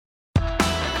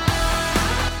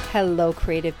Hello,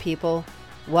 creative people.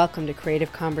 Welcome to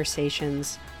Creative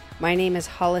Conversations. My name is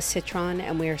Hala Citron,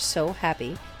 and we are so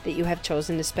happy that you have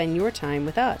chosen to spend your time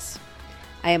with us.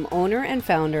 I am owner and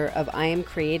founder of I Am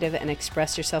Creative and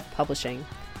Express Yourself Publishing,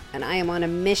 and I am on a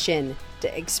mission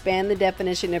to expand the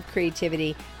definition of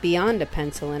creativity beyond a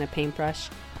pencil and a paintbrush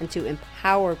and to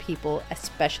empower people,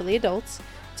 especially adults,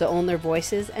 to own their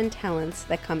voices and talents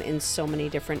that come in so many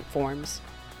different forms.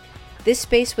 This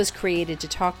space was created to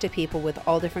talk to people with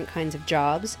all different kinds of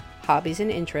jobs, hobbies,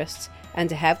 and interests, and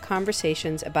to have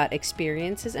conversations about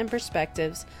experiences and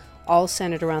perspectives, all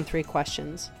centered around three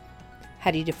questions. How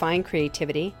do you define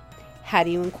creativity? How do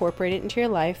you incorporate it into your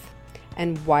life?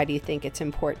 And why do you think it's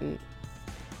important?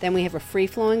 Then we have a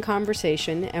free-flowing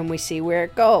conversation and we see where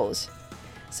it goes.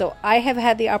 So I have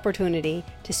had the opportunity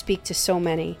to speak to so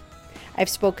many. I've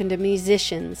spoken to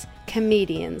musicians,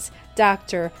 comedians,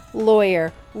 doctor,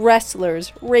 lawyer,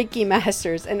 wrestlers, Reiki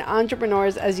masters, and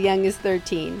entrepreneurs as young as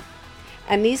 13.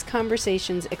 And these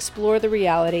conversations explore the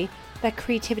reality that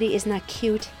creativity is not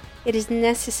cute, it is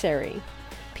necessary.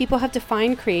 People have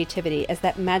defined creativity as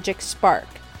that magic spark,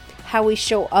 how we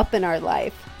show up in our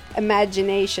life,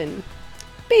 imagination,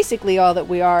 basically all that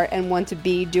we are and want to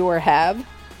be, do, or have.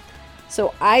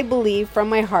 So I believe from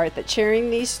my heart that sharing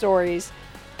these stories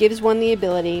gives one the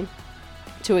ability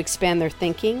to expand their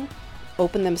thinking,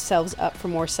 open themselves up for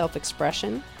more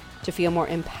self-expression, to feel more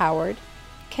empowered,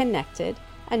 connected,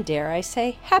 and dare I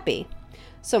say, happy.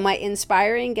 So my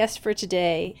inspiring guest for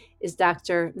today is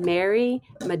Dr. Mary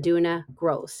Maduna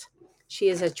Gross. She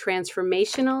is a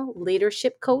transformational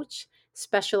leadership coach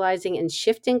specializing in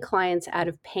shifting clients out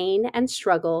of pain and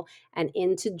struggle and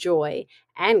into joy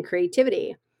and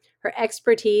creativity. Her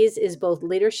expertise is both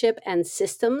leadership and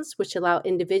systems, which allow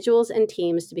individuals and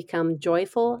teams to become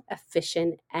joyful,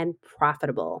 efficient, and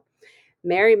profitable.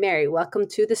 Mary, welcome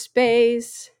to the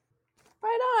space.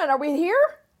 Right on. Are we here?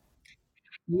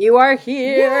 You are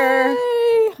here.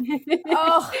 Yay!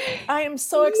 Oh, I am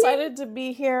so excited to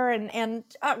be here, and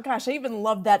oh, gosh, I even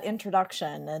love that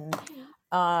introduction. And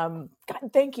God,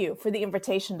 thank you for the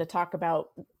invitation to talk about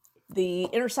the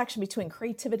intersection between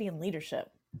creativity and leadership.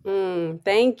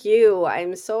 Thank you.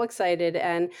 I'm so excited.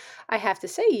 And I have to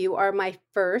say, you are my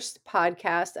first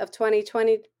podcast of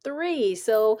 2023.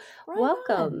 So Right on.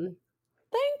 welcome.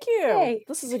 Thank you. Hey.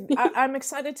 I'm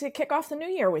excited to kick off the new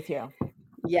year with you.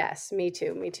 Yes, me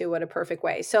too. Me too. What a perfect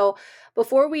way. So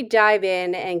before we dive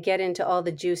in and get into all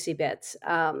the juicy bits,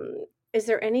 is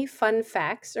there any fun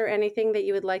facts or anything that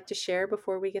you would like to share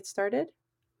before we get started?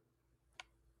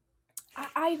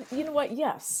 You know what?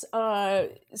 Yes.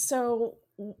 So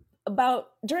about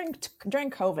during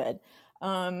COVID,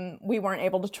 we weren't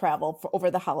able to travel for over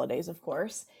the holidays, of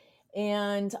course.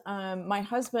 And my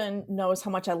husband knows how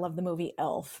much I love the movie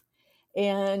Elf.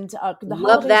 And the Love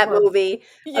holidays that were, movie.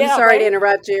 I'm yeah, sorry to right?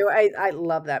 interrupt you. I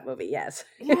love that movie. Yes.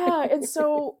 Yeah. And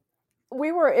so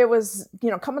it was,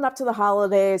 coming up to the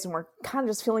holidays and we're kind of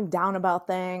just feeling down about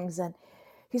things. And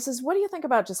he says, what do you think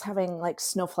about just having like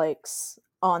snowflakes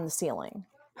on the ceiling?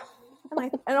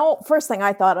 First thing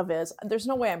I thought of is there's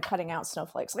no way I'm cutting out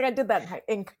snowflakes. Like I did that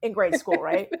in grade school,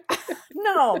 right?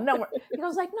 No. He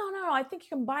goes like, no. I think you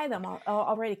can buy them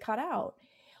already cut out.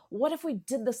 What if we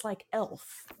did this like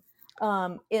Elf,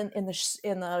 in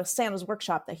the Santa's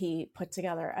workshop that he put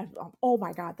together? Oh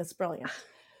my God, that's brilliant.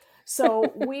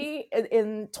 So we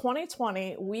in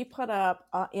 2020 we put up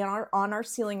on our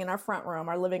ceiling in our front room,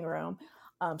 our living room,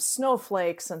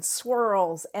 snowflakes and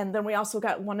swirls, and then we also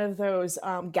got one of those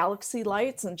galaxy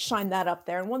lights and shined that up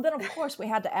there. And then of course we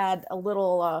had to add a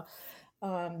little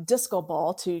disco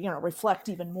ball to reflect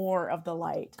even more of the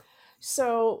light.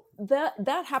 So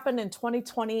that happened in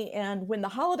 2020, and when the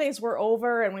holidays were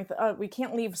over and we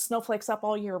can't leave snowflakes up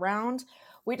all year round,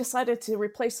 we decided to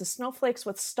replace the snowflakes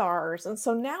with stars. And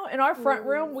so now in our front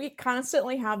room, we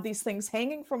constantly have these things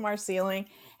hanging from our ceiling.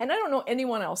 And I don't know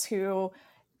anyone else who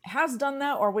has done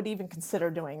that or would even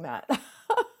consider doing that.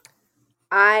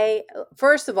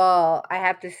 First of all, I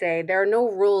have to say there are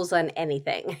no rules on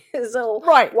anything. So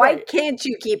Right. why can't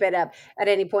you keep it up at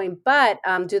any point? But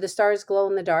do the stars glow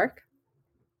in the dark?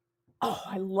 Oh,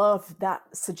 I love that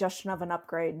suggestion of an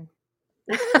upgrade.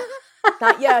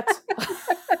 Not yet.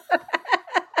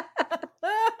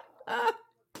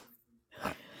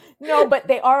 No, but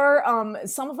they are,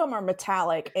 some of them are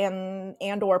metallic and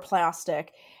or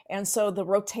plastic. And so the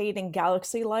rotating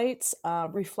galaxy lights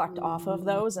reflect off of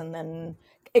those, and then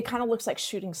it kind of looks like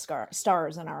shooting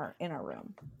stars in our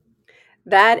room.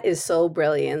 That is so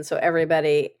brilliant. So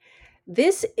everybody,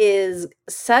 this is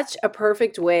such a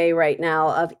perfect way right now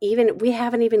of we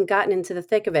haven't even gotten into the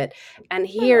thick of it. And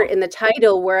here in the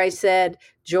title where I said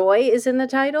joy is in the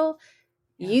title,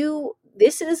 Yeah.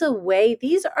 This is a way,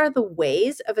 these are the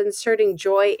ways of inserting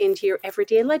joy into your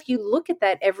everyday life. You look at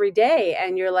that every day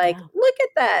and you're like, Yeah. look at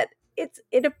that.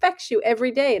 It affects you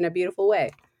every day in a beautiful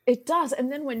way. It does.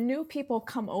 And then when new people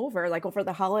come over, like over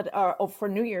the holiday, or for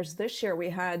New Year's this year, we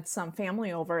had some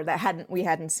family over that we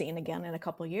hadn't seen again in a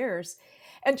couple of years,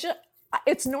 and just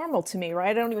it's normal to me,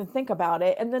 right? I don't even think about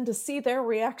it, and then to see their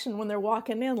reaction when they're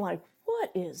walking in, like,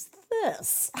 what is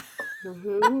this?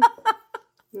 Hmm.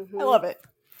 I Hmm. love it.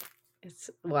 It's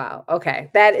wow. Okay.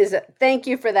 Thank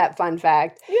you for that fun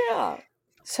fact. Yeah.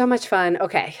 So much fun.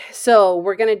 Okay. So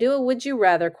we're going to do a would you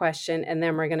rather question and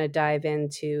then we're going to dive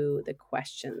into the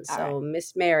questions. All right. So,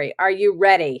 Miss Mary, are you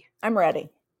ready? I'm ready.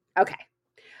 Okay.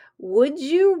 Would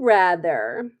you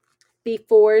rather be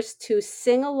forced to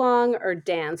sing along or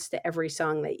dance to every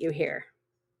song that you hear?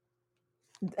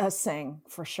 Sing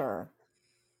for sure.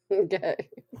 Okay.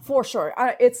 For sure.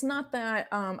 It's not that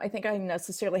I think I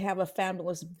necessarily have a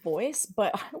fabulous voice,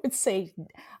 but I would say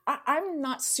I'm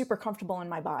not super comfortable in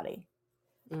my body.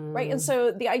 Right. And Mm,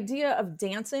 so the idea of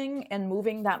dancing and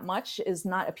moving that much is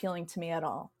not appealing to me at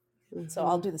all. So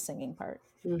I'll mhm, do the singing part.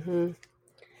 mhm.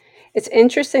 It's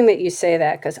interesting that you say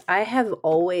that because I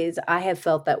have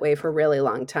felt that way for a really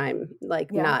long time,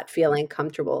 like Yeah. not feeling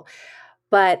comfortable.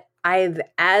 But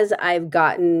as I've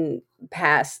gotten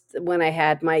past when I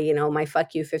had my, my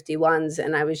fuck you 51s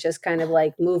and I was just kind of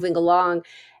like moving along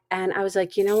and I was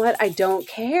like, you know what? I don't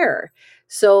care.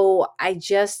 So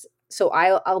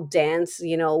I'll dance,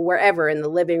 wherever in the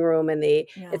living room and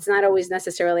Yeah. it's not always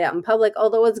necessarily out in public,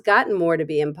 although it's gotten more to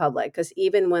be in public because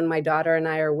even when my daughter and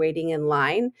I are waiting in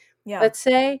line, Yeah. let's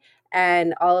say,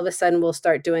 and all of a sudden we'll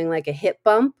start doing like a hip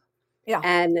bump Yeah.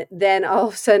 and then all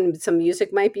of a sudden some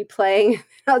music might be playing.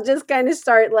 I'll just kind of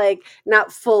start like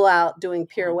not full out doing Yeah.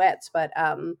 pirouettes, but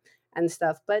and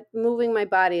stuff, but moving my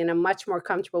body in a much more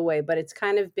comfortable way. But it's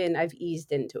kind of been I've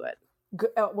eased into it.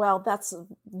 Well, that's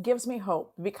gives me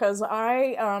hope because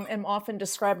I am often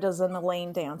described as an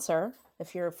Elaine dancer.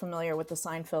 If you're familiar with the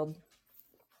Seinfeld,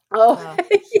 Oh uh,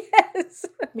 yes.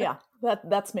 yeah,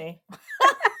 that's me.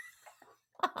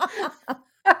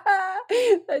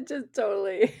 I just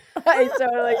totally I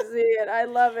totally see it. I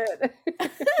love it.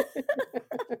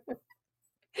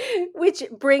 Which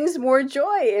brings more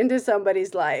joy into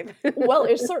somebody's life. Well,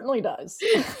 it certainly does.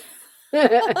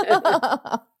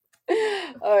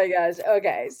 Oh my gosh.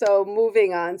 Okay. So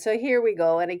moving on. So here we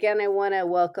go. And again, I want to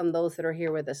welcome those that are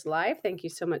here with us live. Thank you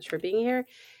so much for being here.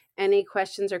 Any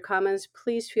questions or comments,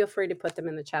 please feel free to put them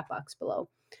in the chat box below.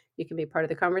 You can be part of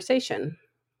the conversation.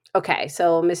 Okay.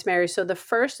 So, Miss Mary, so the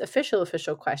first official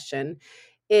question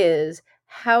is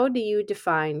how do you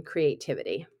define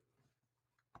creativity?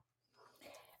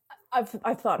 I've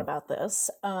thought about this,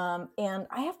 and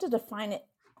I have to define it.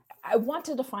 I want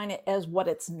to define it as what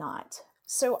it's not.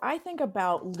 So I think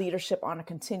about leadership on a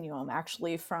continuum,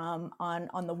 actually, from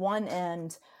on the one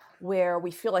end, where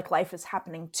we feel like life is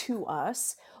happening to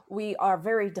us, we are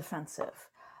very defensive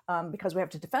because we have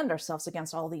to defend ourselves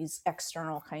against all these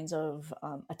external kinds of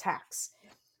attacks.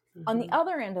 On the Mhm.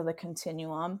 other end of the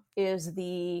continuum is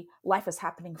the life is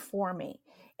happening for me.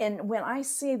 And when I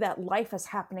see that life is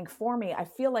happening for me, I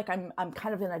feel like I'm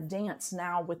kind of in a dance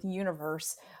now with the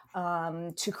universe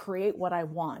to create what I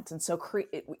want. And so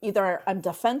either I'm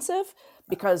defensive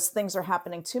because things are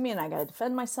happening to me and I got to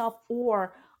defend myself,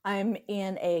 or I'm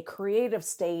in a creative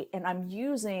state and I'm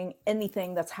using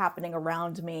anything that's happening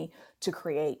around me to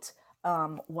create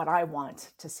what I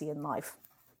want to see in life.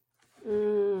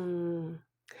 Mm.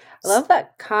 I love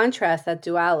that contrast, that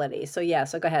duality. So yeah,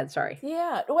 so go ahead. Sorry.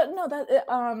 Yeah, well, no, that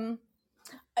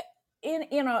in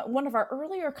one of our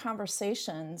earlier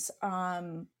conversations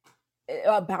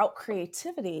about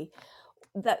creativity,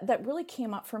 that really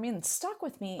came up for me and stuck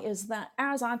with me is that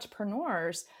as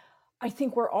entrepreneurs, I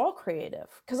think we're all creative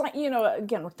because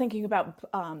again, we're thinking about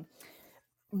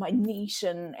my niche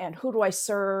and who do I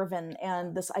serve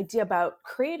and this idea about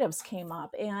creatives came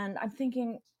up, and I'm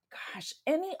thinking, gosh,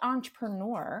 any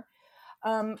entrepreneur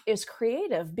is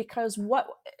creative because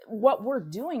what we're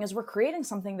doing is we're creating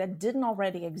something that didn't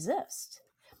already exist.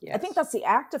 I think Yes. that's the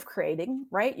act of creating,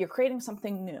 right? You're creating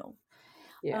something new.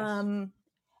 Yes. Um,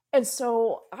 and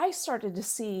so I started to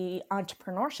see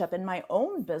entrepreneurship in my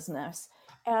own business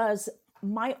as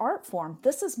my art form.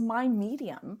 This is my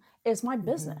medium, is my Mhm.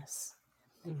 business.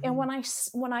 And Mhm.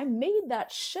 when I made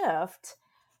that shift,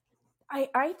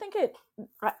 I think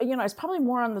I was probably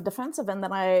more on the defensive end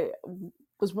than I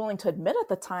was willing to admit at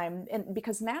the time. And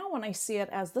because now when I see it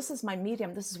as this is my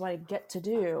medium, this is what I get to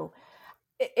do,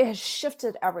 it has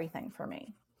shifted everything for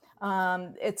me.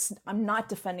 It's I'm not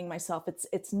defending myself.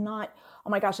 It's not, oh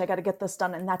my gosh, I got to get this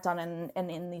done and that done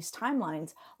and in these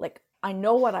timelines. Like I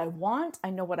know what I want. I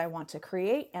know what I want to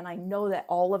create. And I know that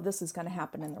all of this is going to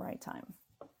happen in the right time.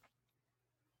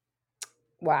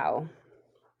 Wow.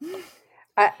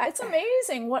 It's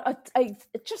amazing what it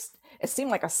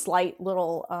seemed like a slight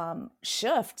little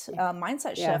shift,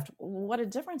 mindset Yeah. shift. What a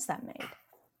difference that made.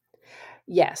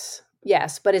 Yes.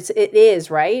 Yes. But it is,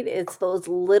 right? It's those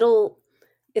little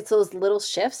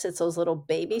shifts. It's those little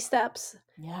baby steps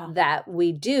that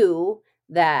we do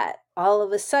that all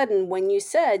of a sudden, when you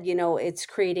said, it's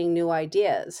creating new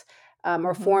ideas,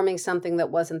 or forming something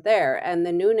that wasn't there. And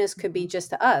the newness could be just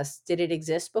to us. Did it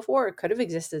exist before? It could have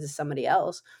existed to somebody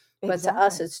else. But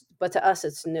Exactly. to us,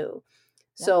 it's new.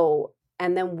 Yep. So,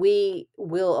 and then we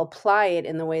will apply it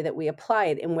in the way that we apply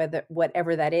it, in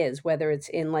whatever that is, whether it's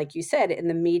in, like you said, in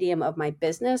the medium of my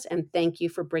business. And thank you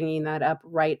for bringing that up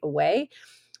right away,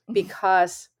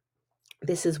 because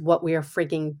this is what we are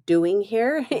freaking doing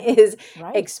here. Is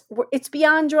it's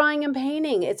beyond drawing and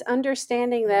painting. It's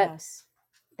understanding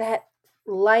that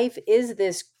life is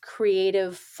this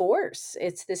creative force.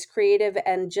 It's this creative,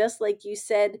 and just like you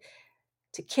said,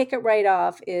 to kick it right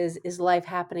off, is life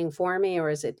happening for me, or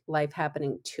is it life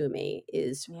happening to me,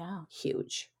 is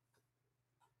huge.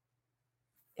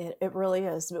 It really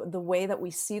is. The way that we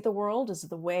see the world is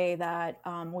the way that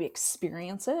we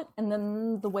experience it, and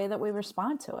then the way that we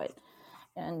respond to it.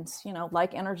 And,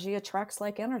 like energy attracts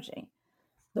like energy.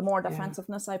 The more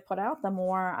defensiveness I put out, the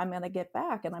more I'm going to get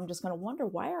back. And I'm just going to wonder,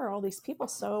 why are all these people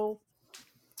so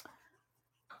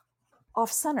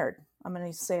off-centered? I'm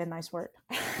going to say a nice word.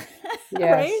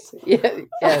 Yes. Right?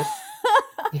 Yes.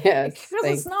 Yes. Because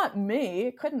it's not me.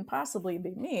 It couldn't possibly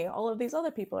be me. All of these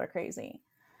other people are crazy.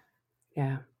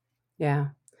 Yeah. Yeah.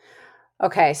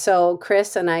 Okay. So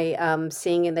Chris, and I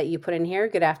seeing that you put in here,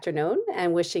 good afternoon,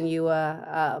 and wishing you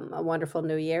a wonderful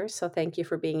new year. So thank you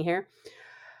for being here.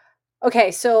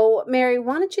 Okay. So Mary,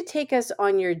 why don't you take us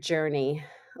on your journey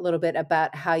a little bit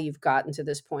about how you've gotten to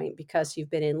this point, because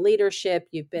you've been in leadership,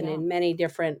 you've been in many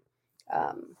different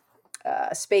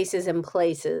spaces and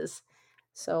places.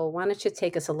 So why don't you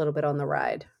take us a little bit on the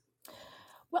ride?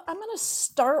 Well, I'm going to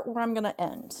start where I'm going to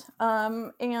end.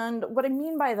 And what I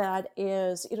mean by that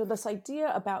is, this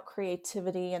idea about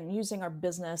creativity and using our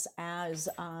business as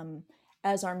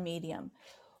our medium.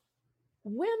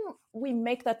 When we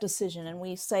make that decision and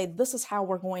we say, this is how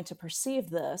we're going to perceive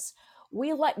this,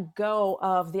 we let go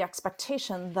of the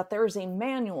expectation that there's a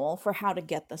manual for how to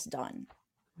get this done.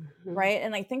 Right?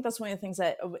 And I think that's one of the things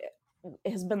that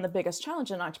has been the biggest challenge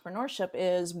in entrepreneurship,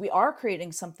 is we are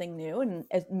creating something new, and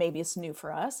maybe it's new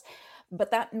for us,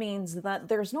 but that means that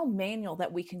there's no manual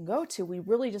that we can go to. We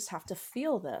really just have to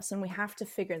feel this, and we have to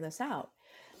figure this out.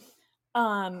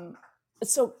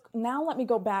 So now let me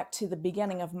go back to the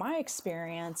beginning of my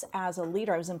experience as a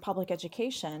leader. I was in public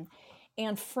education.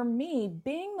 And for me,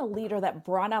 being the leader that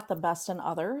brought out the best in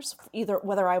others, either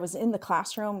whether I was in the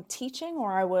classroom teaching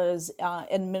or I was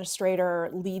administrator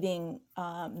leading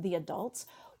the adults,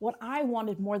 what I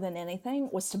wanted more than anything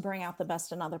was to bring out the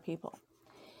best in other people.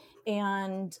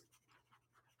 And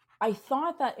I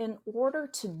thought that in order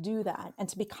to do that and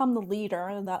to become the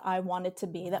leader that I wanted to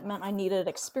be, that meant I needed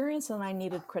experience and I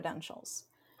needed credentials.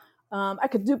 I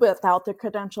could do without the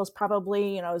credentials,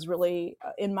 probably. It was really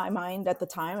in my mind at the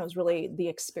time, it was really the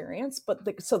experience.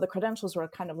 But so the credentials were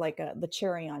kind of like the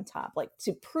cherry on top, like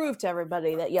to prove to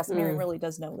everybody that, yes, Mary really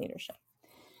does know leadership.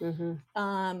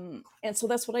 And so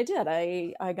that's what I did.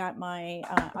 I got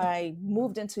I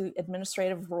moved into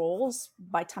administrative roles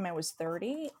by the time I was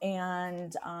 30,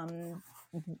 and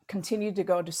continued to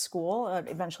go to school,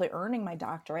 eventually earning my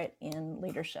doctorate in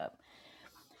leadership.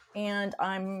 And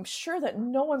I'm sure that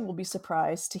no one will be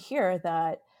surprised to hear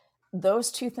that those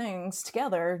two things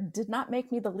together did not make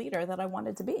me the leader that I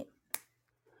wanted to be.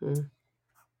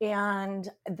 And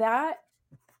that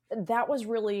was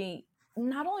really,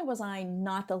 not only was I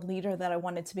not the leader that I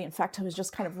wanted to be, in fact, I was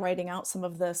just kind of writing out some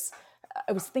of this.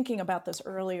 I was thinking about this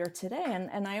earlier today.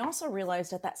 And I also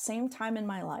realized at that same time in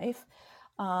my life,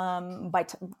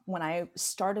 when I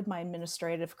started my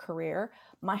administrative career,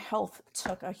 my health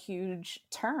took a huge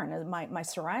turn. My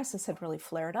psoriasis had really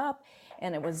flared up,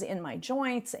 and it was in my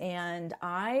joints, and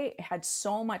I had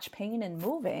so much pain in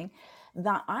moving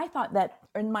that I thought that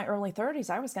in my early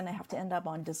 30s, I was going to have to end up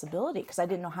on disability because I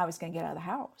didn't know how I was going to get out of the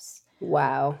house.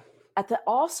 Wow.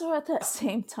 Also at that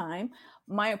same time,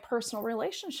 my personal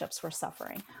relationships were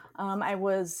suffering.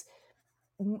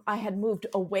 I had moved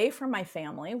away from my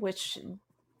family, which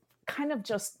kind of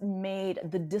just made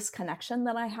the disconnection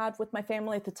that I had with my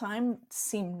family at the time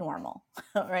seem normal,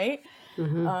 right?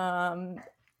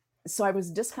 So I was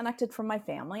disconnected from my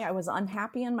family. I was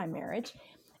unhappy in my marriage.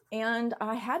 And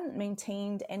I hadn't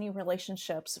maintained any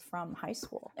relationships from high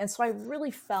school. And so I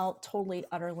really felt totally,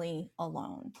 utterly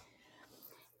alone.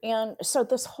 And so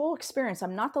this whole experience,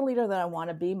 I'm not the leader that I want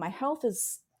to be. My health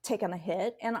is taken a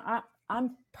hit, and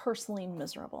I'm personally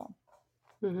miserable.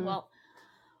 Mm-hmm. Well,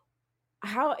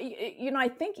 how, I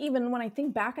think even when I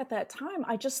think back at that time,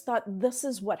 I just thought this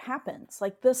is what happens.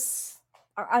 Like this,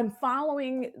 I'm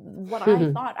following what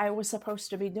I thought I was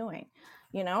supposed to be doing.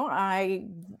 I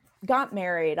got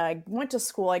married, I went to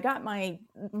school, I got my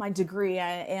degree,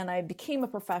 and I became a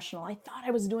professional. I thought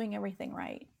I was doing everything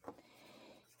right.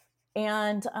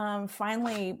 And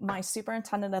finally, my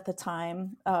superintendent at the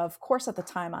time, of course, at the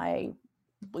time I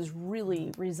was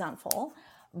really resentful,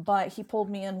 but he pulled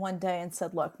me in one day and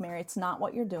said, "Look, Mary, it's not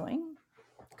what you're doing,"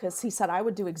 because he said I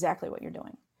would do exactly what you're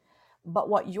doing, but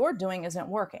what you're doing isn't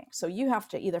working. So you have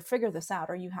to either figure this out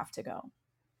or you have to go.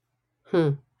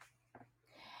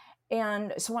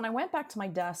 And so when I went back to my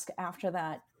desk after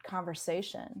that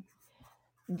conversation,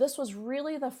 this was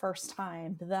really the first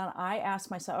time that I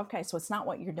asked myself, okay, so it's not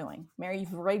what you're doing. Mary,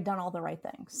 you've already done all the right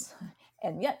things,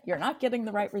 and yet you're not getting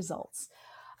the right results.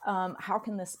 How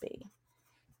can this be?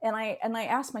 And I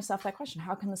asked myself that question,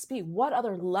 how can this be? What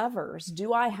other levers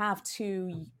do I have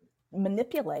to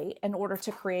manipulate in order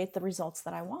to create the results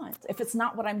that I want if it's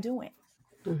not what I'm doing?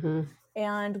 Mm-hmm.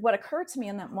 And what occurred to me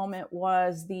in that moment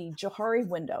was the Johari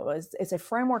window. It's a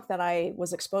framework that I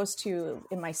was exposed to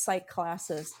in my psych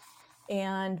classes.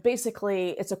 And basically,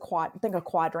 it's think of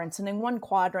quadrants. And in one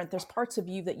quadrant, there's parts of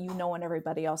you that you know and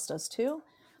everybody else does too.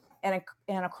 And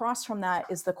across from that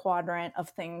is the quadrant of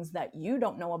things that you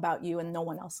don't know about you and no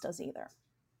one else does either.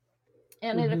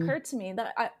 And it occurred to me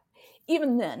that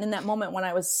even then, in that moment when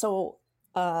I was so,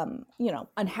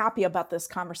 unhappy about this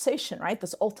conversation, right,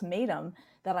 this ultimatum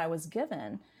that I was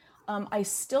given, I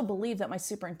still believe that my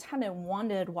superintendent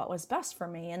wanted what was best for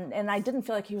me. And I didn't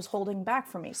feel like he was holding back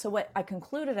for me. So what I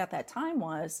concluded at that time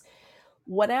was,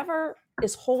 whatever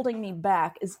is holding me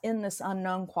back is in this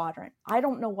unknown quadrant. I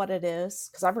don't know what it is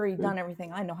because I've already done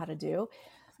everything I know how to do.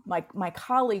 My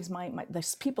colleagues,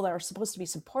 the people that are supposed to be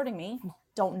supporting me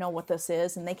don't know what this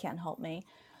is, and they can't help me.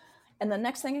 And the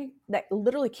next thing that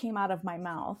literally came out of my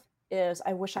mouth is,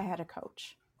 I wish I had a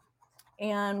coach.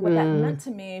 And what that meant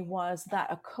to me was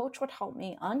that a coach would help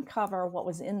me uncover what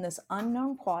was in this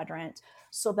unknown quadrant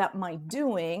so that my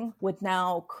doing would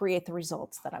now create the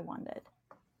results that I wanted.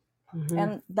 Mm-hmm.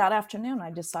 And that afternoon, I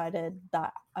decided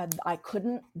that I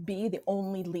couldn't be the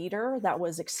only leader that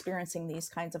was experiencing these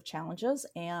kinds of challenges.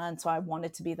 And so I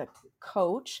wanted to be the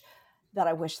coach that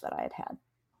I wish that I had had.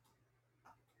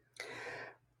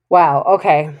 Wow.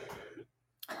 Okay.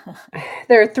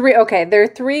 There are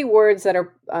three words that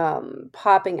are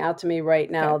popping out to me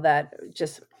right now that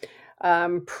just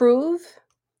prove,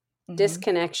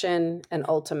 disconnection, and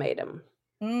ultimatum.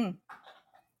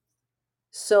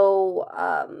 So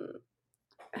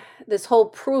this whole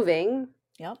proving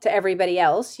to everybody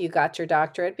else, you got your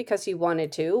doctorate because you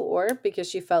wanted to, or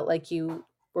because you felt like you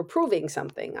were proving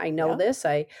something. I know this,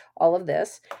 all of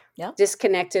this.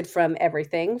 Disconnected from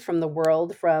everything, from the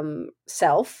world, from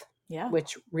self,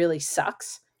 which really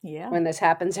sucks when this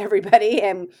happens to everybody.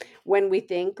 And when we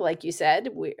think, like you said,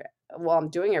 I'm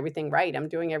doing everything right. I'm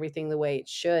doing everything the way it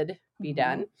should be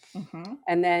done.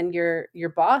 And then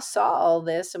your boss saw all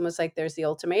this and was like, there's the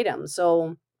ultimatum.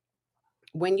 So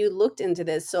when you looked into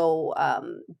this,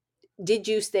 did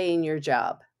you stay in your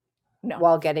job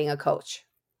while getting a coach?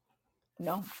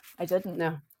 No, I didn't.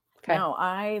 No. Okay. No,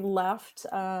 I left.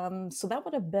 So that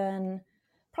would have been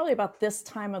probably about this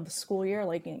time of the school year,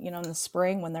 like, in the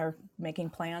spring when they're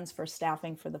making plans for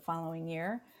staffing for the following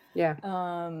year. Yeah.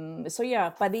 So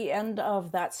by the end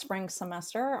of that spring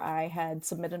semester, I had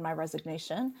submitted my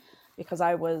resignation because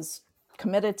I was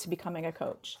committed to becoming a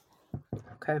coach.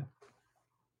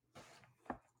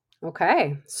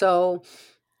 Okay. So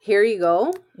here you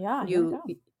go. Yeah.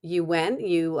 You went,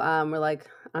 you were like,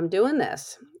 I'm doing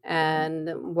this. And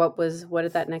what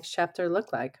did that next chapter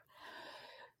look like?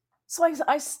 So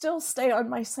I still stay on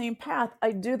my same path.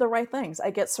 I do the right things. I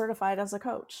get certified as a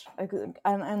coach.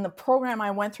 And the program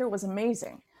I went through was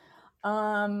amazing.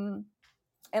 And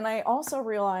I also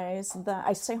realized that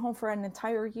I stay home for an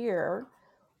entire year,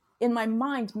 in my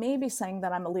mind, maybe saying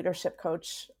that I'm a leadership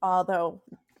coach, although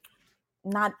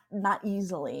not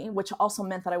easily, which also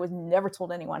meant that I was never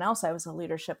told anyone else I was a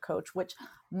leadership coach, which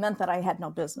meant that I had no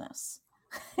business.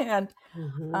 And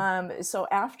so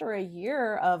after a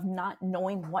year of not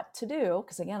knowing what to do,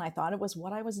 because again, I thought it was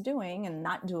what I was doing and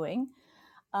not doing,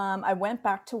 I went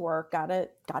back to work, got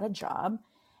a job,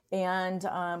 and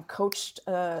coached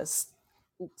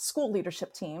school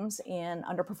leadership teams in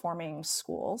underperforming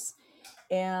schools.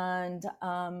 And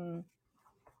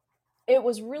it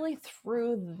was really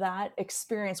through that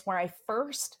experience where I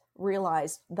first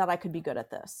realized that I could be good at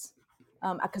this,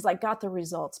 because I got the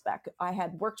results back. I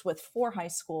had worked with 4 high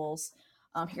schools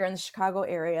here in the Chicago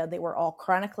area. They were all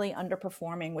chronically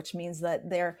underperforming, which means that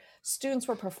their students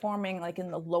were performing like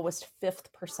in the lowest 5th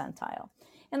percentile.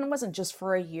 And it wasn't just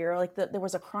for a year, like there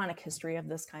was a chronic history of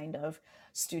this kind of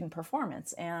student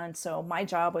performance. And so my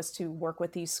job was to work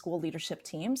with these school leadership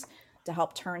teams to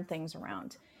help turn things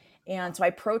around. And so I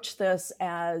approached this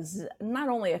as not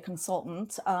only a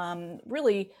consultant,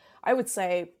 really, I would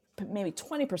say maybe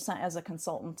 20% as a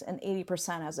consultant and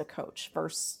 80% as a coach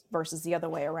versus the other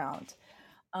way around,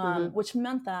 which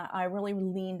meant that I really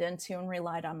leaned into and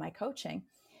relied on my coaching.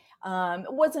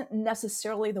 It wasn't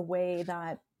necessarily the way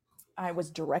that I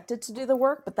was directed to do the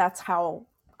work, but that's how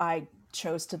I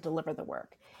chose to deliver the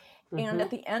work. And at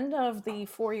the end of the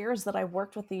 4 years that I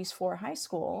worked with these 4 high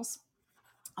schools,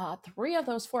 3 of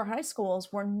those 4 high schools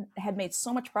had made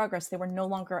so much progress they were no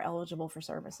longer eligible for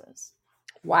services.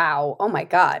 Wow. Oh my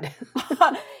God.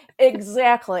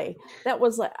 Exactly. That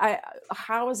was like,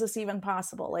 how is this even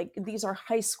possible? Like, these are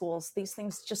high schools. These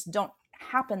things just don't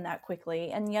happen that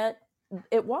quickly. And yet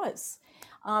it was.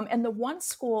 And the one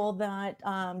school that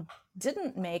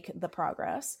didn't make the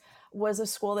progress was a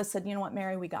school that said, you know what,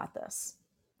 Mary, we got this.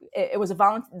 It was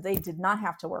they did not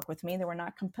have to work with me. They were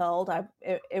not compelled.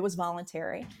 It was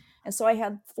voluntary. And so I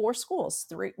had 4 schools,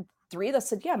 three that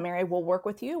said, yeah, Mary, we'll work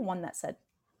with you. One that said,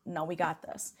 no, we got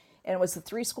this. And it was the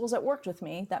 3 schools that worked with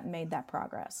me that made that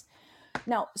progress.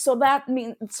 Now, so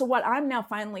what I'm now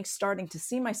finally starting to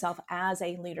see myself as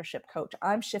a leadership coach,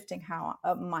 I'm shifting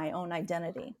my own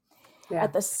identity. Yeah.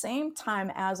 At the same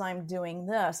time as I'm doing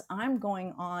this, I'm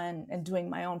going on and doing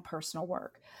my own personal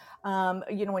work.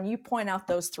 When you point out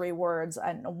those 3 words,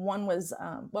 and one was,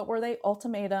 what were they?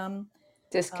 Ultimatum,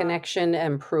 disconnection,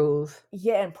 and prove.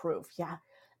 Yeah, and prove. Yeah.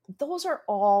 Those are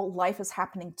all life is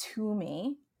happening to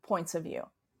me points of view.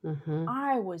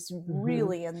 I was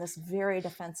really in this very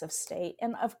defensive state.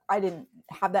 And I didn't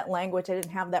have that language. I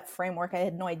didn't have that framework. I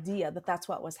had no idea that that's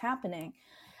what was happening.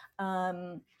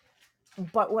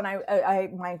 But when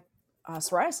my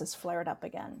psoriasis flared up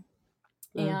again.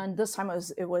 And this time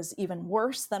it was even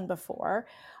worse than before.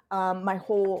 My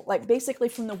whole, like, basically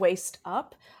from the waist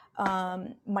up,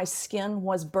 my skin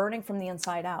was burning from the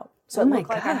inside out. So it looked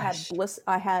like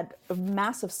I had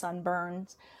massive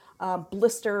sunburns,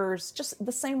 blisters, just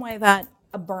the same way that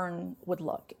a burn would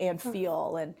look and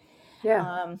feel. And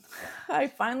I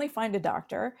finally find a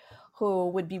doctor who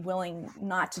would be willing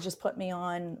not to just put me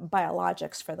on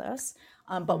biologics for this,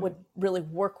 but would really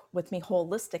work with me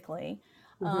holistically.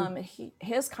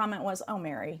 His comment was, oh,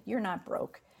 Mary, you're not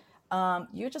broke.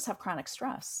 You just have chronic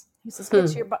stress. He says, get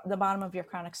to the bottom of your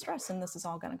chronic stress and this is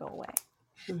all going to go away.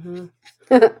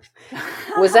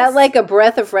 Was that like a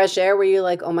breath of fresh air where you're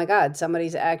like, oh my God,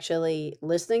 somebody's actually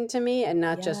listening to me and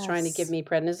not just trying to give me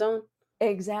prednisone?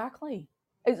 Exactly.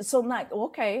 So like,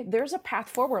 okay, there's a path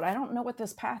forward. I don't know what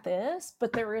this path is,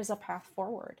 but there is a path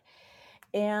forward.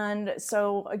 And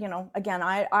so, again,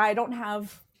 I don't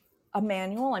have a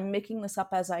manual. I'm making this up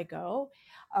as I go.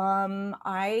 In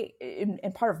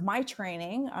part of my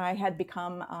training, I had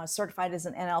become certified as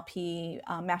an NLP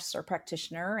master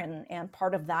practitioner, and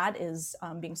part of that is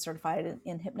being certified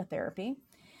in hypnotherapy.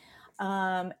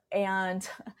 And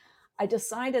I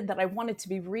decided that I wanted to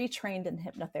be retrained in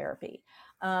hypnotherapy,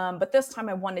 but this time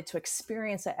I wanted to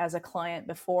experience it as a client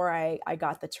before I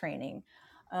got the training.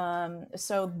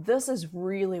 So this is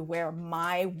really where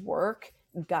my work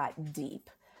got deep.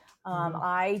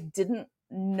 I didn't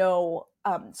know.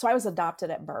 So I was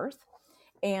adopted at birth,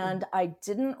 and I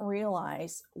didn't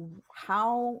realize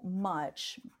how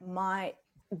much my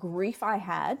grief I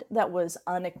had that was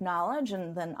unacknowledged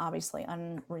and then obviously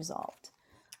unresolved.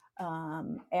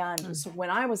 So when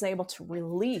I was able to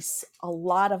release a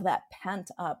lot of that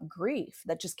pent up grief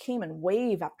that just came in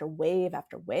wave after wave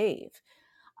after wave,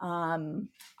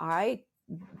 I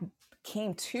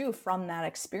came to from that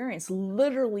experience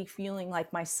literally feeling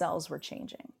like my cells were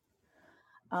changing.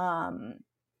 And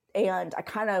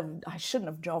I shouldn't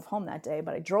have drove home that day,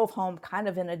 but I drove home kind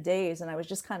of in a daze, and I was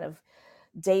just kind of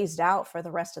dazed out for the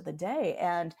rest of the day.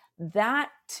 And that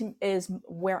is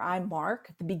where I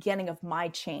mark the beginning of my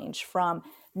change from.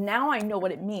 Now I know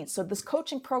what it means. So this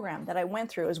coaching program that I went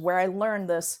through is where I learned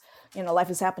this, life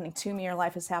is happening to me or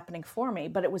life is happening for me,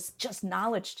 but it was just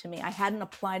knowledge to me. I hadn't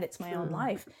applied it to my own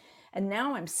life. And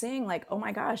now I'm seeing like, oh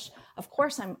my gosh, of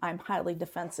course I'm highly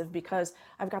defensive because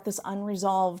I've got this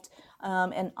unresolved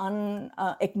and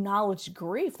unacknowledged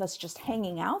grief that's just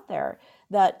hanging out there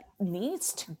that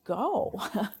needs to go.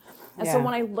 And so Yeah.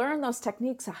 when I learned those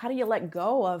techniques, how do you let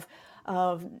go of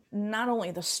not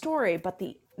only the story, but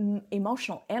the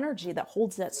emotional energy that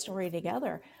holds that story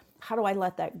together? How do I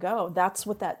let that go? That's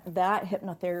what that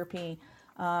hypnotherapy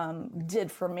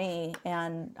did for me,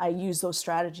 and I use those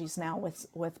strategies now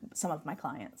with some of my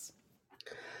clients.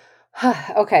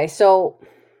 Okay, so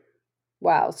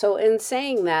wow. So in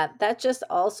saying that, that just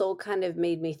also kind of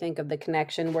made me think of the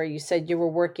connection where you said you were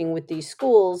working with these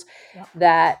schools Yep.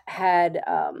 that had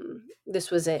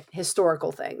this was a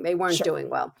historical thing. They weren't Sure. doing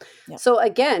well. Yep. So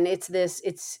again,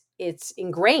 it's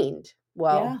ingrained. Yeah.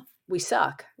 Well, we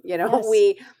suck. Yes.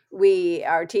 We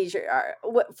our teacher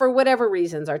for whatever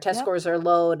reasons our test Yep. scores are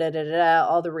low, da da da, da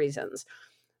all the reasons.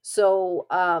 So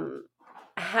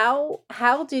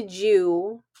how did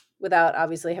you, without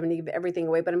obviously having to give everything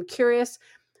away, but I'm curious,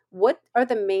 what are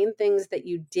the main things that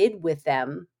you did with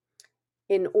them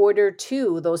in order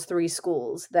to those three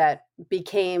schools that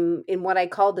became in what I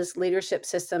call this leadership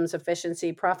systems,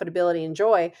 efficiency, profitability, and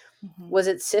joy? Hmm. Was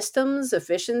it systems,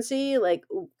 efficiency? Like,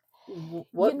 You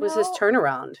what was this know,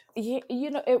 turnaround?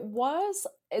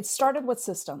 it started with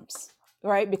systems,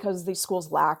 right? Because these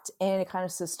schools lacked any kind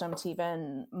of system to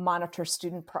even monitor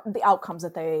the outcomes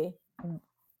that they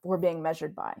were being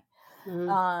measured by.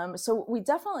 Mhm. So we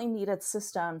definitely needed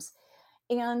systems.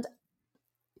 And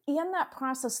in that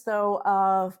process, though,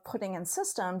 of putting in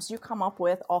systems, you come up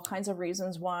with all kinds of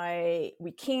reasons why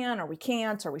we can or we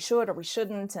can't or we should or we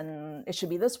shouldn't, and it should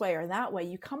be this way or that way.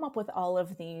 You come up with all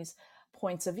of these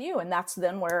points of view, and that's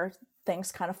then where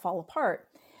things kind of fall apart.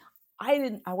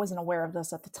 I wasn't aware of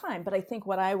this at the time, but I think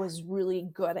what I was really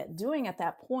good at doing at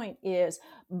that point is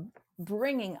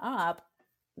bringing up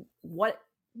what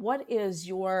is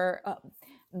your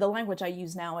the language I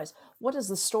use now is, what is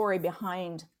the story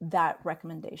behind that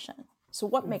recommendation? So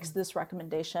what makes Mhm. this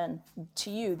recommendation to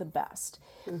you the best?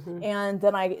 Mhm. And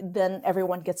then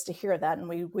everyone gets to hear that, and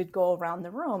we'd go around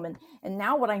the room, and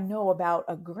now what I know about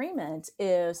agreement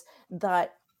is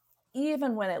that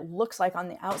even when it looks like on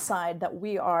the outside that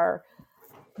we are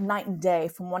night and day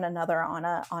from one another on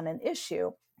an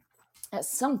issue, at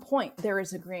some point there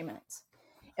is agreement.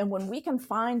 And when we can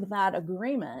find that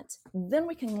agreement, then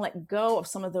we can let go of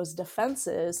some of those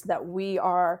defenses that we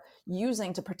are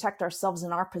using to protect ourselves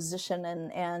in our position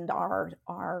and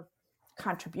our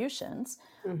contributions.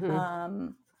 Mhm.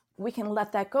 Um, we can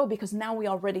let that go because now we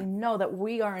already know that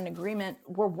we are in agreement.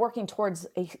 We're working towards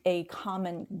a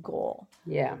common goal.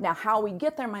 Yeah. Now, how we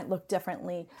get there might look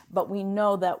differently, but we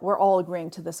know that we're all agreeing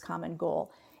to this common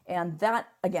goal. And that,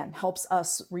 again, helps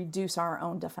us reduce our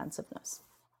own defensiveness.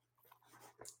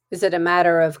 Is it a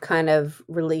matter of kind of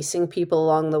releasing people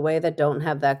along the way that don't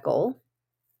have that goal?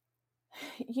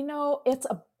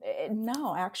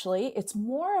 No, actually, it's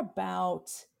more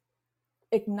about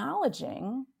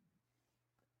acknowledging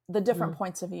the different Mhm.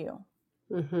 points of view.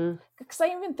 Mhm. Because I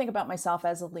even think about myself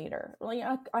as a leader.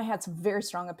 I had some very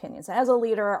strong opinions. As a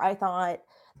leader, I thought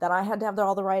that I had to have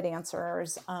all the right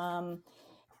answers.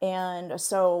 And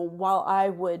so while I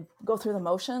would go through the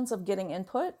motions of getting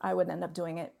input, I would end up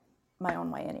doing it my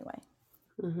own way anyway.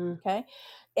 Mhm. Okay.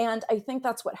 And I think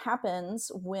that's what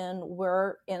happens when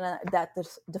we're in that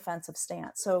defensive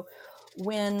stance. So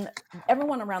when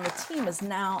everyone around the team is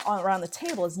now around the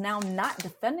table is now not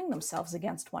defending themselves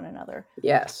against one another,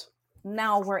 Yes.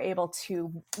 now we're able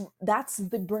to, that's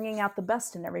the bringing out the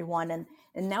best in everyone. And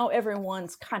now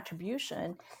everyone's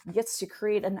contribution gets to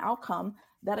create an outcome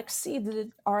that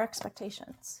exceeded our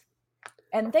expectations.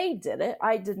 And they did it,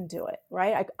 I didn't do it,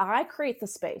 right? I create the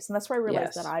space, and that's what I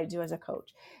realized that Yes. I do as a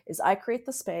coach is I create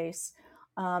the space,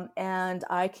 and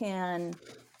I can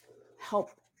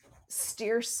help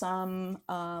steer some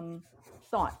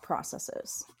thought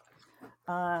processes,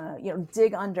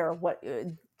 dig under what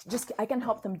just I can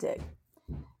help them dig.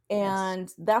 Yes.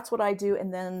 And that's what I do.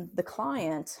 And then the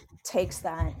client takes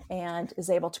that and is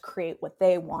able to create what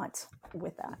they want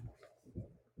with that.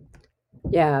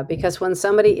 Yeah, because when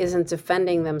somebody isn't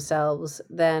defending themselves,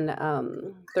 then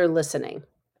they're listening.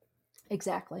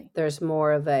 Exactly. There's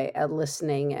more of a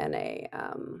listening and a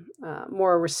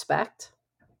more respect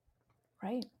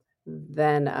Right.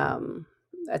 than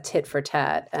a tit for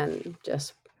tat and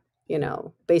just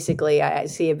basically I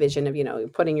see a vision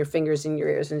of putting your fingers in your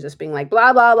ears and just being like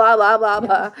blah blah blah blah blah Yeah.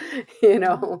 blah you Yeah.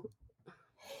 know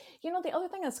The other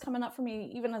thing that's coming up for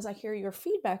me, even as I hear your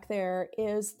feedback there,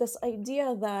 is this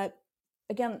idea that,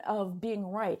 again, of being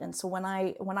right. And so when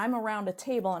I'm around a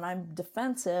table and I'm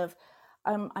defensive,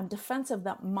 I'm defensive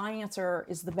that my answer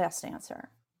is the best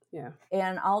answer. Yeah.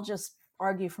 And I'll just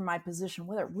argue for my position,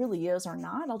 whether it really is or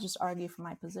not. I'll just argue for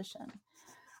my position.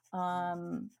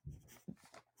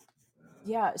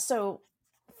 Yeah. So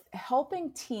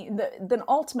helping then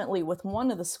ultimately with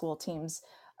one of the school teams,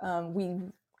 we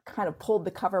kind of pulled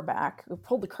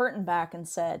the curtain back and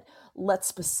said, let's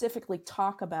specifically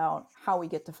talk about how we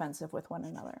get defensive with one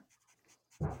another.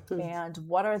 And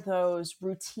what are those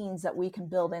routines that we can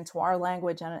build into our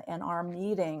language and our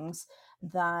meetings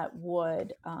that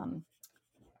would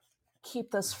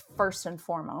keep this first and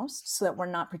foremost, so that we're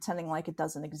not pretending like it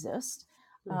doesn't exist.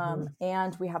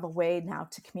 And we have a way now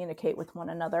to communicate with one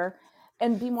another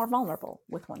and be more vulnerable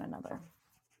with one another.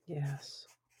 Yes.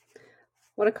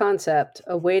 What a concept,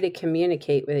 a way to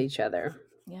communicate with each other.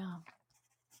 Yeah.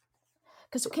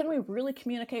 Because can we really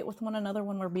communicate with one another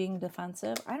when we're being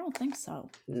defensive? I don't think so.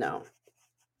 No,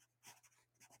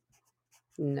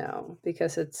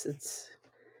 because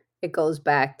it goes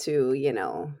back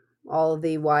to, all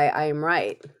the why I am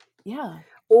right. Yeah.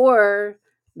 Or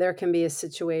there can be a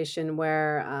situation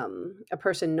where a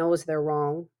person knows they're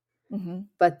wrong,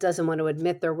 but doesn't want to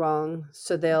admit they're wrong.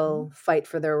 So they'll fight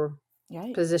for their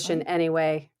position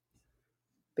anyway,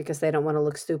 because they don't want to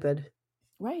look stupid.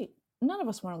 Right. None of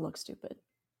us want to look stupid.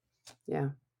 Yeah.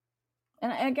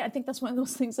 And I think that's one of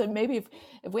those things that maybe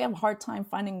if we have a hard time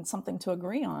finding something to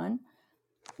agree on,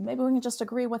 maybe we can just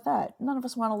agree with that. None of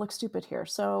us want to look stupid here.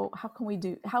 So how can we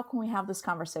have this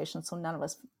conversation so none of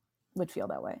us would feel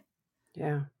that way?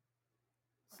 Yeah.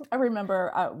 I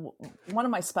remember one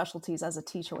of my specialties as a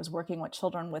teacher was working with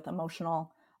children with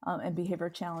emotional and behavior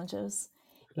challenges.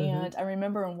 And I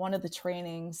remember in one of the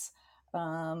trainings,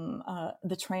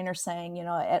 the trainer saying,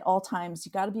 at all times,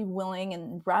 you got to be willing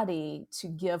and ready to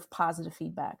give positive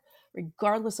feedback,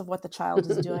 regardless of what the child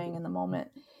is doing in the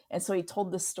moment. And so he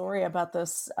told this story about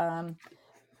this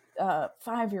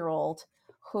 5-year-old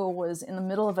who was in the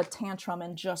middle of a tantrum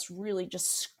and just really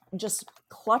just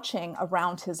clutching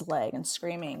around his leg and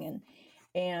screaming.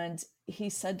 And he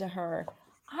said to her,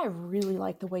 I really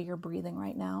like the way you're breathing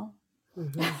right now.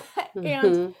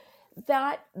 And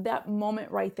that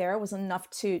moment right there was enough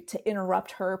to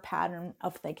interrupt her pattern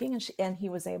of thinking, and he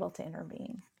was able to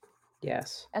intervene.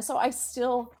 Yes. And so I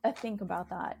think about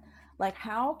that. Like,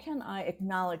 how can I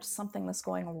acknowledge something that's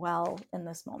going well in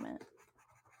this moment?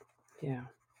 Yeah.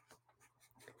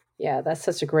 Yeah, that's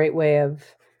such a great way of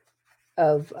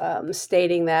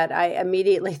stating that. I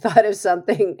immediately thought of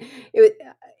something.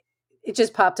 It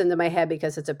just popped into my head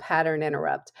because it's a pattern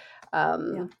interrupt.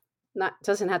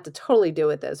 Doesn't have to totally do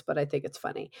with this, but I think it's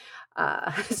funny.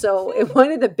 So in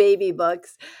one of the baby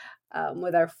books,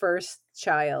 with our first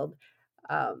child,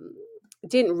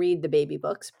 didn't read the baby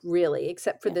books really,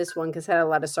 except for this one, because it had a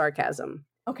lot of sarcasm.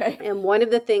 Okay. And one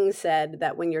of the things said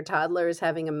that when your toddler is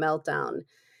having a meltdown,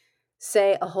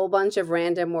 say a whole bunch of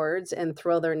random words and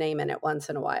throw their name in it once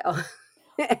in a while.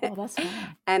 Oh, that's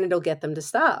fun. And it'll get them to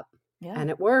stop. Yeah. And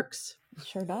it works. It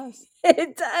sure does.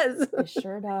 It does. It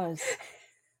sure does.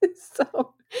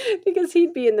 So, because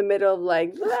he'd be in the middle of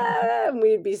like, blah, and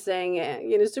we'd be saying,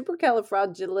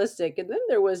 supercalifragilistic. And then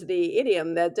there was the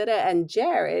idiom that did it, and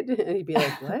Jared. And he'd be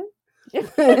like, what?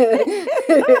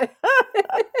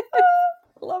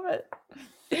 Love it.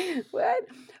 What?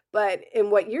 But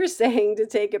in what you're saying, to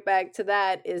take it back to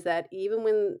that, is that even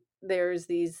when there's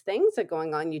these things that are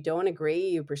going on, you don't agree,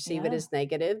 you perceive it as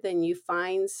negative, then you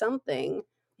find something.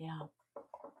 Yeah.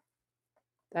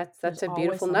 That's a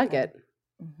beautiful nugget.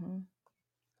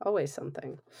 Always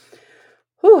something.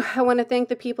 Whew, I want to thank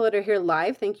the people that are here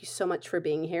live. Thank you so much for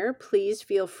being here. Please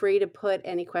feel free to put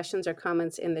any questions or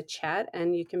comments in the chat,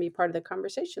 and you can be part of the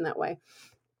conversation that way.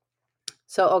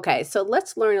 So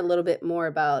let's learn a little bit more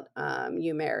about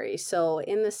you, Mary. So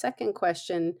in the second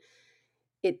question,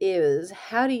 it is,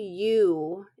 how do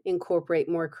you incorporate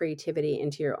more creativity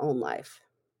into your own life?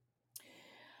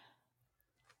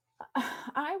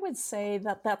 I would say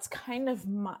that that's kind of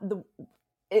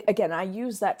again, I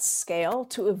use that scale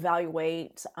to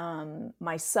evaluate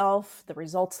myself, the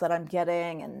results that I'm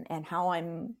getting, and how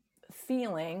I'm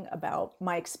feeling about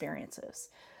my experiences.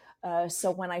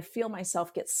 So when I feel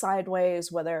myself get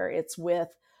sideways, whether it's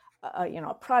with,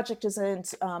 a project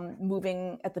isn't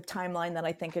moving at the timeline that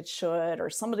I think it should, or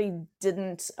somebody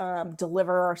didn't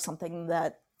deliver something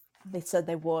that they said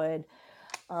they would,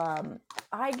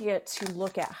 I get to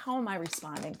look at, how am I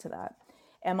responding to that?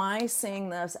 Am I seeing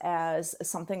this as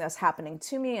something that's happening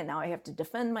to me, and now I have to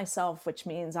defend myself, which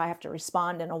means I have to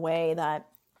respond in a way that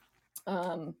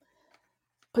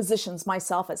positions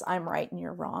myself as I'm right and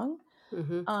you're wrong?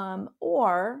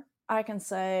 Or I can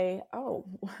say, oh,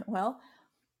 well,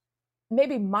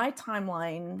 maybe my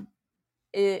timeline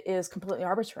is completely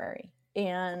arbitrary.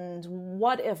 And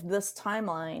what if this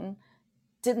timeline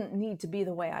didn't need to be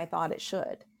the way I thought it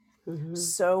should?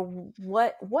 So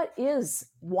what is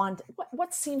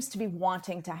what seems to be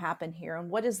wanting to happen here, and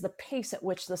what is the pace at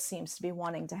which this seems to be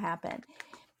wanting to happen?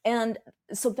 And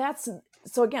so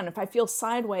again, if I feel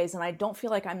sideways and I don't feel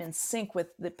like I'm in sync with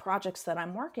the projects that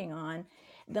I'm working on,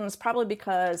 then it's probably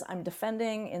because I'm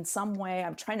defending in some way.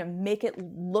 I'm trying to make it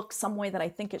look some way that I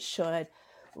think it should,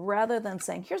 rather than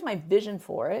saying, here's my vision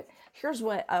for it. Here's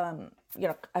what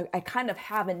I kind of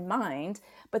have in mind,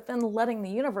 but then letting the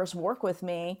universe work with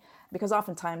me, because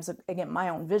oftentimes, again, my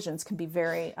own visions can be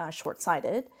very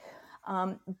short-sighted.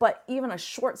 But even a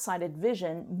short-sighted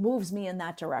vision moves me in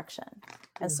that direction.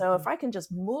 And so if I can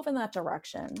just move in that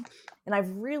direction, and I've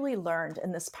really learned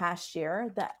in this past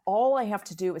year that all I have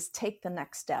to do is take the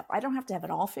next step. I don't have to have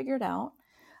it all figured out.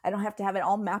 I don't have to have it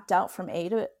all mapped out from A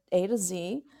to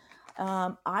Z.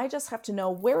 I just have to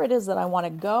know where it is that I want to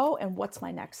go and what's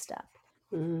my next step.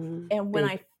 And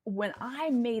when I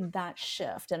made that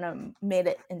shift, and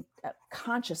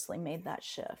consciously made that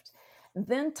shift,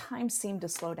 then time seemed to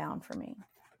slow down for me.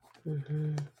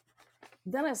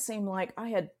 Then it seemed like I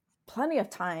had plenty of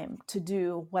time to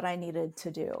do what I needed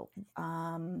to do.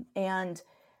 And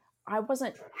I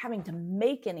wasn't having to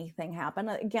make anything happen.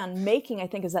 Again, making, I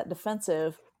think, is that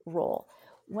defensive role.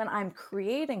 When I'm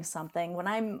creating something, when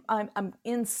I'm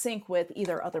in sync with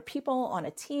either other people on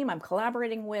a team I'm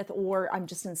collaborating with, or I'm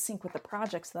just in sync with the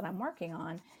projects that I'm working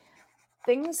on,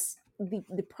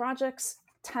 the projects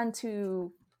tend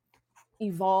to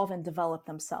evolve and develop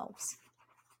themselves.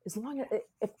 As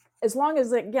long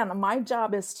as again, my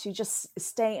job is to just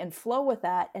stay and flow with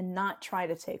that and not try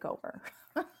to take over.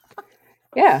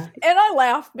 Yeah. And I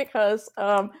laugh because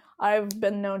I've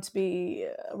been known to be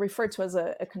referred to as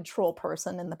a control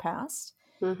person in the past.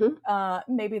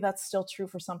 Maybe that's still true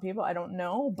for some people. I don't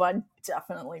know, but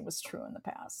definitely was true in the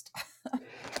past.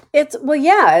 It's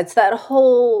that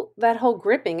whole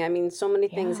gripping. I mean, so many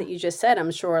things that you just said,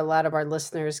 I'm sure a lot of our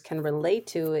listeners can relate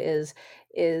to is,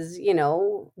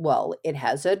 well, it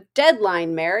has a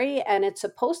deadline, Mary, and it's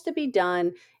supposed to be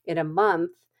done in a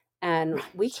month, and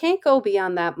we can't go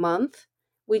beyond that month.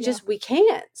 We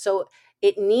can't. So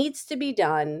it needs to be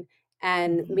done.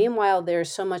 And meanwhile,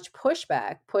 there's so much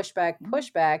pushback,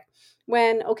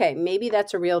 when, okay, maybe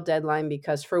that's a real deadline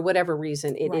because for whatever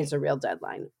reason, it is a real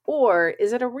deadline. Or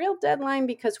is it a real deadline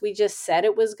because we just said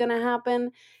it was going to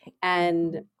happen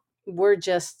and we're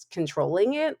just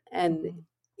controlling it, and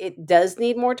it does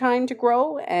need more time to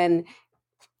grow, and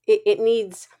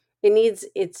it's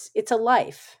a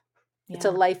life. It's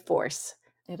a life force.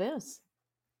 It is.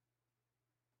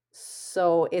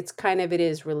 So it's it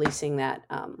is releasing that,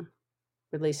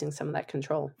 releasing some of that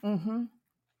control.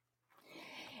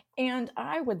 And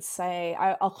I would say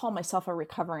I'll call myself a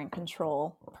recovering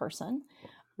control person.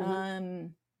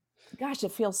 Gosh,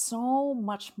 it feels so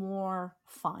much more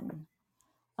fun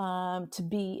to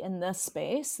be in this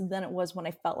space than it was when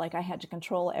I felt like I had to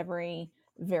control every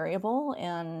variable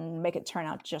and make it turn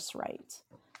out just right.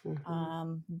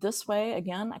 This way,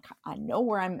 again, I know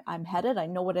where I'm headed. I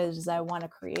know what it is I want to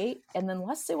create, and then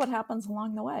let's see what happens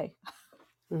along the way.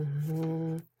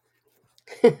 I'm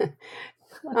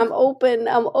open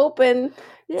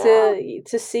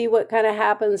to see what kind of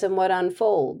happens and what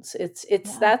unfolds.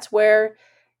 That's where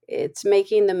it's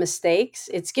making the mistakes.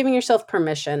 It's giving yourself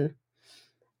permission.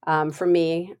 For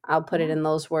me, I'll put it in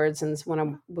those words. And when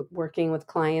I'm working with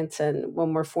clients and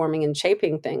when we're forming and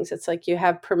shaping things, it's like you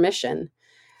have permission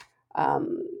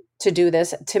to do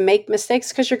this, to make mistakes,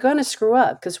 because you're going to screw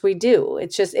up, because we do.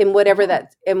 It's just in whatever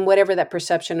that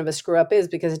perception of a screw up is,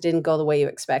 because it didn't go the way you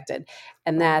expected.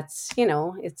 And that's,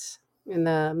 it's in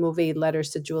the movie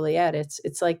Letters to Juliet.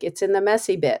 It's like, it's in the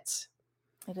messy bits.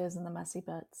 It is in the messy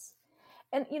bits.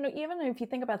 And, even if you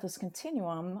think about this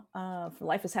continuum of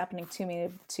life is happening to me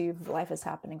to life is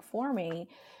happening for me,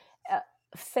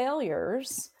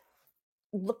 failures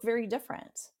look very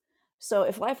different. So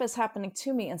if life is happening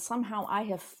to me and somehow I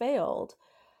have failed,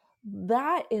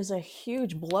 that is a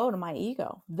huge blow to my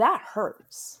ego. That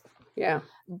hurts. Yeah.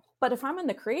 But if I'm on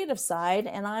the creative side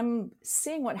and I'm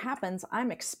seeing what happens,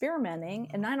 I'm experimenting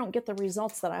and I don't get the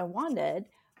results that I wanted,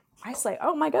 I say,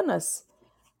 oh my goodness,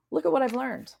 look at what I've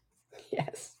learned.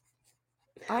 Yes.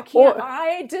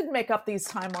 I did make up these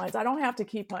timelines. I don't have to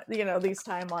keep these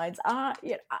timelines.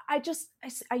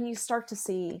 You start to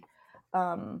see,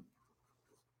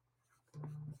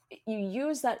 you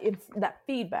use that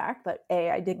feedback that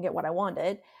I didn't get what I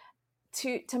wanted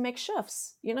to make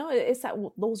shifts. It's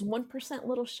those 1%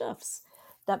 little shifts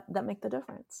that make the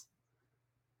difference.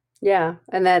 Yeah.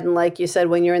 And then, like you said,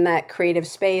 when you're in that creative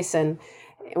space and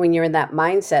when you're in that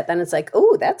mindset, then it's like,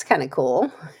 oh, that's kind of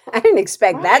cool. I didn't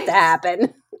expect that to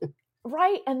happen.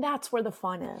 Right. And that's where the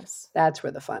fun is. That's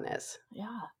where the fun is.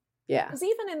 Yeah. Yeah. Because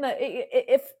even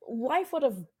if life would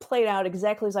have played out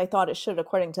exactly as I thought it should,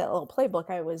 according to that little playbook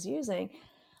I was using,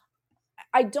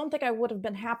 I don't think I would have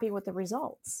been happy with the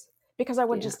results, because I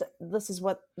would Yeah. just, this is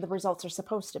what the results are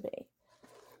supposed to be.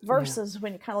 Yeah. Versus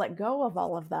when you kind of let go of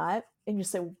all of that and you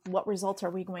say, what results are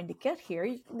we going to get here?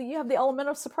 You have the element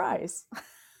of surprise.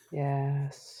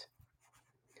 Yes.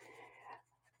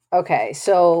 Okay.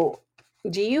 So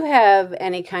do you have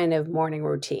any kind of morning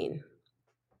routine?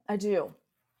 I do.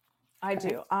 I Okay.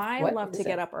 do. I What love to is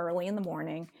get it? up early in the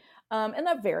morning. And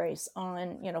that varies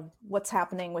on, what's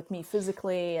happening with me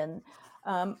physically.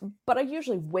 But I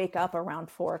usually wake up around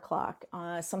 4 o'clock.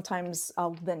 Sometimes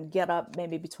I'll then get up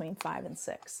maybe between 5 and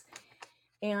 6.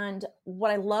 And what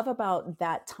I love about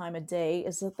that time of day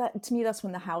is that to me, that's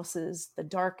when the house is the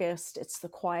darkest, it's the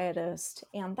quietest.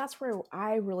 And that's where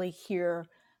I really hear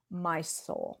my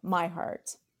soul, my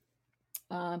heart.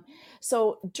 Um,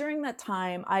 so during that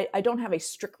time, I don't have a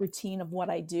strict routine of what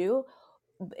I do.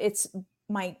 It's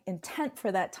my intent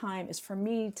for that time is for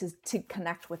me to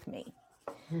connect with me.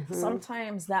 Mm-hmm.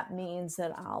 Sometimes that means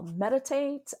that I'll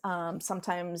meditate,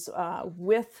 sometimes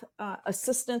with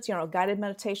assistance, guided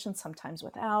meditation, sometimes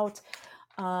without.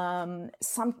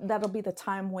 Some That'll be the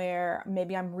time where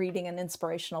maybe I'm reading an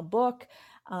inspirational book,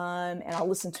 and I'll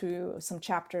listen to some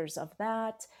chapters of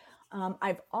that.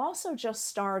 I've also just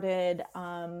started.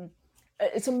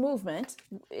 It's a movement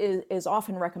is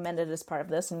often recommended as part of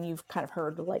this, and you've kind of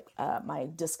heard like my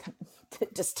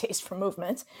distaste for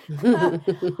movement. I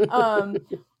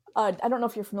don't know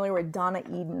if you're familiar with Donna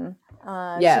Eden. She's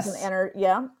an Yes.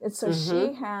 yeah. And so Mm-hmm.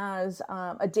 she has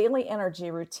a daily energy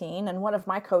routine, and one of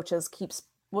my coaches keeps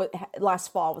what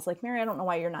last fall was like, Mary, I don't know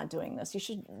why you're not doing this. You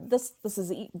should. This is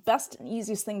the best and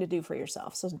easiest thing to do for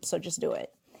yourself. So just do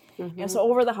it. And Mm-hmm. so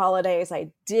over the holidays,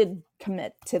 I did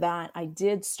commit to that. I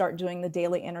did start doing the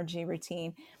daily energy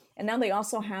routine, and now they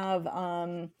also have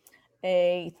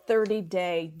a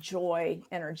 30-day joy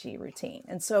energy routine.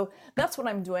 And so that's what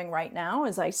I'm doing right now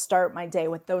is I start my day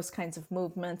with those kinds of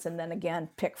movements, and then again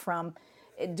pick from,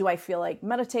 do I feel like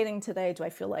meditating today? Do I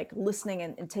feel like listening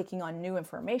and taking on new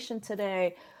information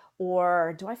today?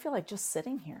 Or do I feel like just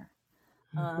sitting here?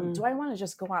 Mm-hmm. Do I want to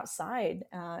just go outside,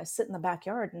 sit in the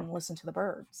backyard and listen to the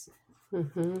birds?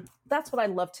 Mm-hmm. That's what I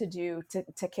love to do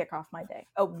to kick off my day,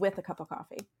 with a cup of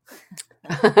coffee.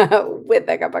 With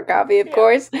a cup of coffee, of Yeah.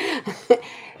 course.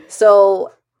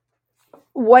 So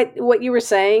what you were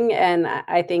saying, and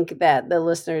I think that the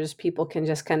listeners, people can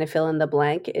just kind of fill in the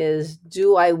blank, is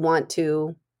do I want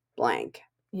to blank?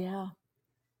 Yeah.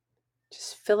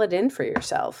 Just fill it in for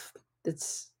yourself.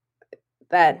 It's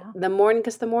that Yeah. the morning,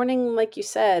 because the morning, like you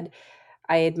said,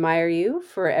 I admire you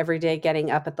for every day getting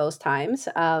up at those times.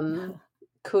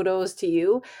 Kudos to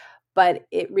you. But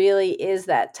it really is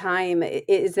that time.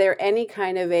 Is there any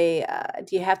kind of a,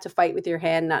 do you have to fight with your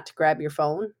hand not to grab your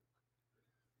phone?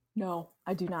 No,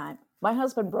 I do not. My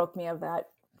husband broke me of that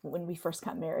when we first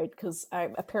got married, because I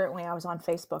was on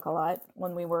Facebook a lot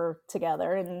when we were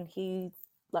together, and he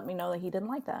let me know that he didn't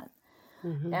like that.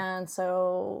 Mm-hmm. And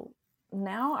so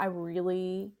now I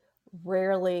really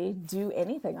rarely do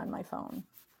anything on my phone,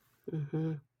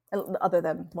 Mm-hmm. other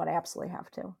than what I absolutely have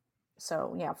to.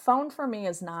 So yeah, phone for me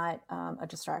is not a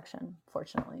distraction,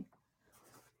 fortunately.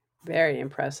 Very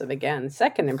impressive. Again,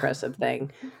 second impressive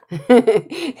thing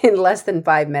in less than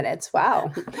 5 minutes.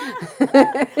 Wow.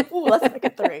 Ooh, let's make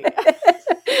it three.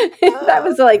 That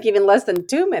was like even less than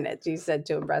 2 minutes. You said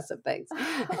two impressive things.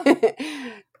 Well,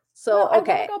 So, I want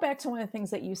to okay. go back to one of the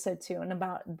things that you said too, and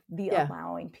about the Yeah.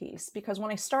 allowing piece, because when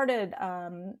I started,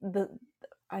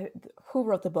 who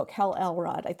wrote the book? Hal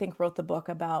Elrod, I think, wrote the book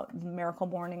about Miracle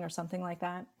Morning or something like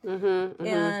that. Mm-hmm, mm-hmm.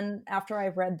 And after I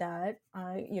read that,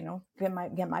 I,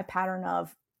 get my pattern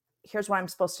of, here's what I'm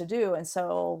supposed to do, and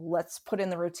so let's put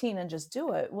in the routine and just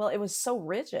do it. Well, it was so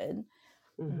rigid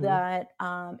Mm-hmm. that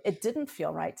it didn't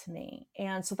feel right to me.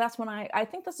 And so that's when I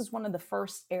think this is one of the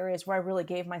first areas where I really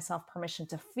gave myself permission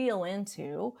to feel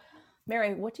into,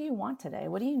 Mary, what do you want today?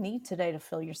 What do you need today to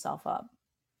fill yourself up?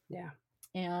 Yeah.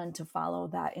 And to follow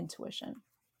that intuition.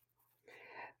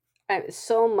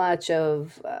 So much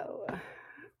of,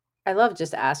 I love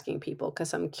just asking people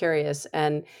because I'm curious,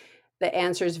 and the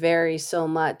answers vary so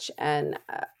much. And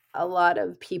a lot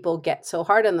of people get so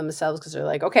hard on themselves because they're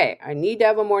like, okay, I need to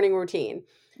have a morning routine.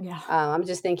 Yeah. I'm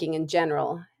just thinking in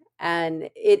general. And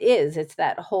it's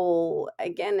that whole,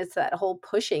 again, it's that whole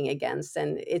pushing against,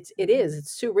 and it's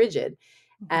too rigid.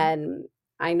 Mm-hmm. And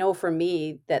I know for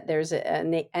me that there's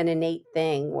an innate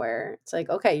thing where it's like,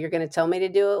 okay, you're going to tell me to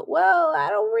do it. Well, I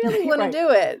don't really want to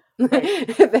Right. do Right.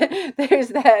 it. There's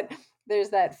that. there's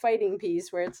that fighting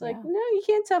piece where it's like, Yeah. no, you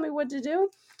can't tell me what to do.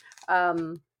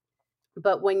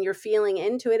 But when you're feeling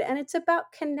into it, and it's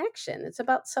about connection, it's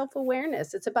about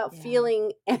self-awareness, it's about Yeah.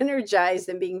 feeling energized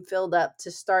and being filled up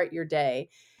to start your day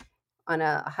on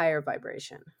a higher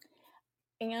vibration.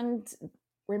 And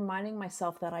reminding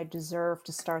myself that I deserve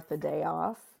to start the day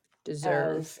off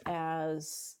Deserve.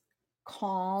 as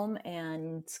calm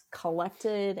and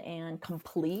collected and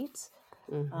complete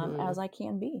as I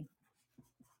can be.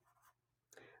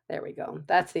 There we go.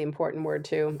 That's the important word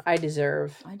too. I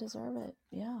deserve. I deserve it.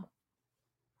 Yeah.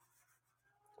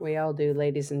 We all do,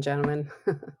 ladies and gentlemen.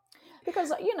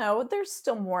 Because, there's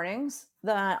still mornings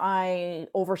that I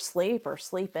oversleep or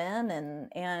sleep in,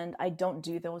 and I don't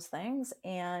do those things.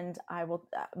 And I will,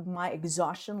 my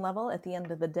exhaustion level at the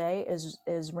end of the day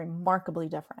is remarkably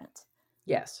different.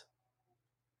 Yes.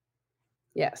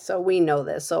 Yeah. So we know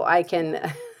this. So I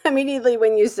can immediately,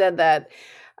 when you said that,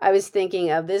 I was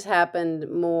thinking of this happened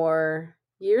more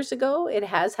years ago. It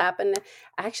has happened.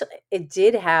 Actually, it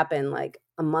did happen like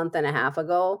a month and a half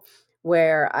ago,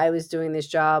 where I was doing this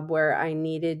job where I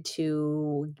needed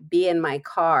to be in my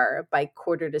car by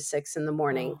 4:45 in the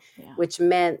morning, Yeah. which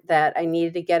meant that I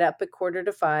needed to get up at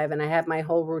 4:45 and I had my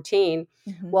whole routine.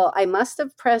 Mm-hmm. Well, I must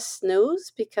have pressed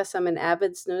snooze because I'm an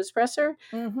avid snooze presser.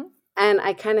 Mm-hmm. And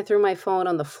I kind of threw my phone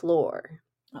on the floor.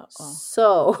 Uh-oh.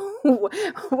 So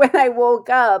when I woke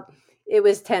up, it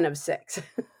was 10 of 6.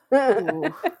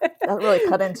 Ooh, that really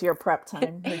cut into your prep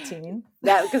time routine.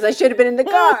 That because I should have been in the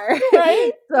car.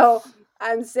 Right? So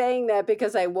I'm saying that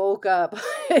because I woke up.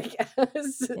 I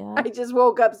guess. Yeah. I just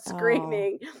woke up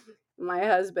screaming. My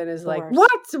husband is like,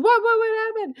 worst. What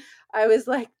happened? I was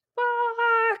like,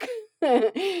 fuck.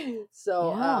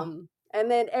 So Yeah.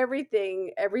 and then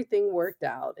everything worked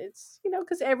out. It's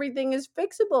because everything is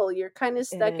fixable. You're kind of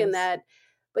stuck in is. that,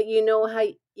 but you know how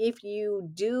if you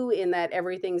do in that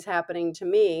everything's happening to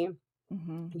me,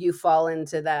 Mm-hmm. you fall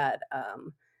into that.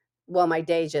 Well, my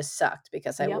day just sucked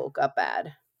because I Yep. woke up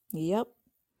bad. Yep.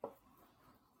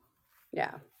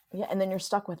 Yeah. Yeah, and then you're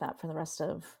stuck with that for the rest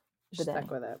of the day.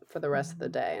 Stuck with it for the rest of the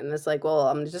day, and it's like, well,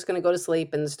 I'm just going to go to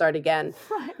sleep and start again.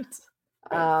 Right.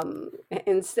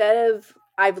 Instead of,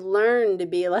 I've learned to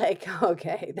be like,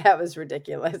 okay, that was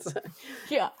ridiculous.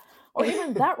 Yeah. Or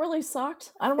even that really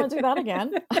sucked. I don't want to do that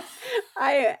again.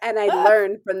 I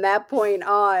learned from that point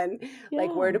on,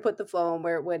 like where Yeah. to put the phone,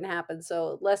 where it wouldn't happen.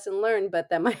 So lesson learned. But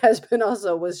then my husband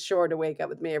also was sure to wake up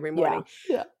with me every morning.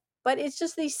 Yeah. But it's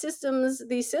just these systems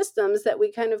that we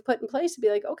kind of put in place to be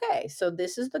like, okay, so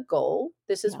this is the goal.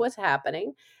 This is what's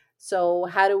happening. So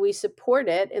how do we support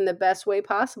it in the best way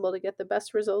possible to get the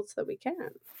best results that we can?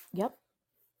 Yep.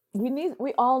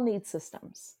 We all need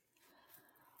systems.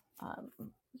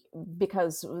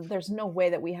 Because there's no way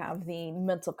that we have the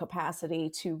mental capacity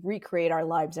to recreate our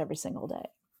lives every single day.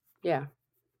 Yeah.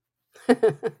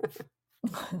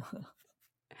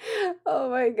 Oh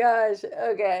my gosh.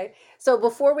 Okay. So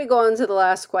before we go on to the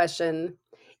last question,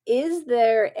 is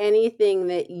there anything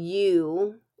that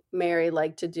you, Mary,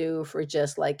 like to do for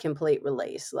just like complete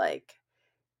release? Like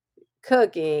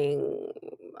cooking,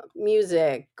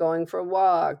 music, going for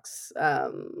walks,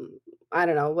 I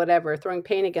don't know, whatever, throwing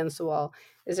paint against the wall.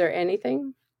 Is there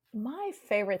anything? My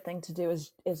favorite thing to do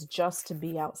is just to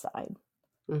be outside.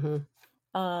 Mm-hmm.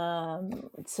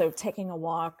 So taking a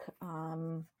walk.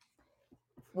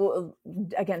 Well,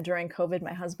 again, during COVID,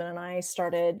 my husband and I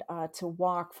started to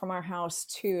walk from our house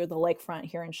to the lakefront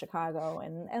here in Chicago,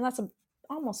 and that's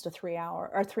almost a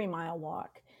 3-mile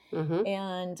walk. Mm-hmm.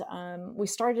 And we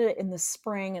started it in the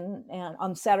spring and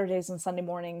on Saturdays and Sunday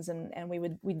mornings, and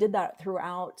we did that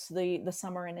throughout the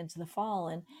summer and into the fall.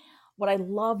 And what I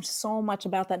loved so much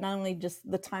about that, not only just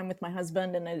the time with my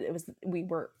husband, and we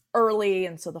were early,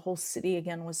 and so the whole city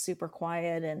again was super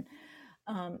quiet, and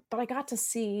but I got to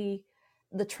see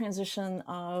the transition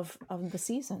of the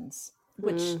seasons,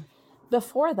 which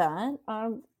before that,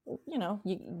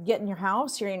 you get in your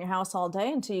house, you're in your house all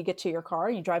day until you get to your car,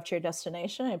 you drive to your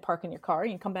destination and park in your car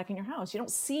and you come back in your house. You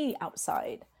don't see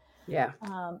outside. Yeah.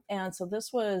 And so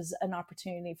this was an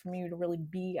opportunity for me to really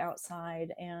be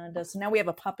outside. And so now we have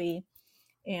a puppy.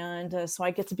 And so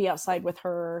I get to be outside with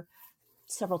her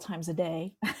several times a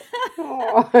day.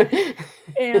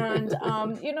 And,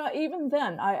 even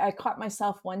then I caught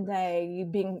myself one day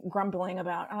being grumbling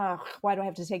about, why do I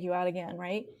have to take you out again?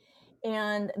 Right.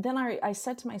 And then I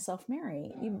said to myself,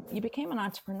 Mary, you became an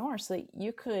entrepreneur so that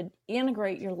you could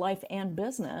integrate your life and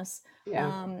business.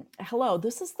 Yeah. Hello,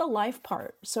 this is the life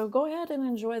part. So go ahead and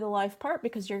enjoy the life part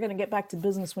because you're going to get back to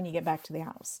business when you get back to the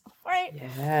house. Right.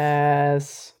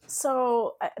 Yes.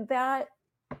 So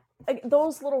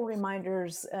those little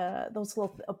reminders, those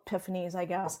little epiphanies, I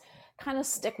guess, kind of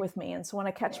stick with me. And so when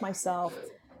I catch myself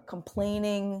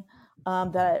complaining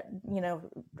that,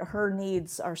 her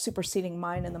needs are superseding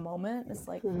mine in the moment, it's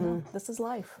like, no, this is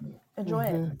life. Enjoy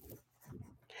it.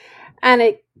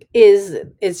 And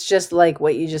it's just like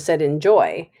what you just said,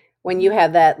 enjoy. When you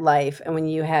have that life and when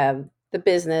you have the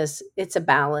business, it's a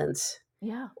balance.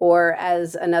 Yeah. Or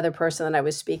as another person that I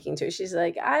was speaking to, she's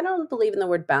like, I don't believe in the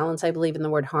word balance. I believe in the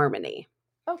word harmony.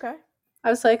 Okay. I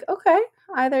was like, okay,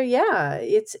 either, yeah,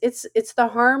 it's the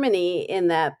harmony in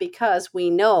that, because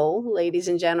we know, ladies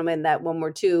and gentlemen, that when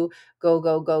we're too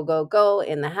go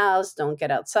in the house, don't get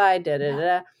outside,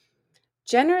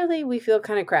 generally we feel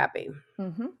kind of crappy.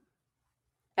 Mm-hmm.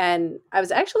 And I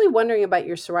was actually wondering about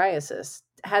your psoriasis.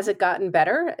 Has it gotten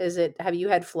better? Have you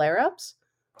had flare-ups?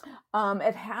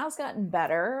 It has gotten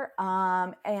better,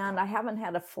 and I haven't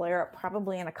had a flare up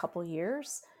probably in a couple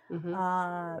years.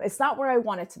 It's not where I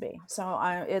want it to be, so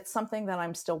it's something that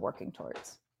I'm still working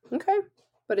towards. Okay,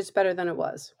 but it's better than it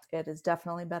was. It is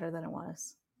definitely better than it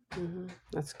was.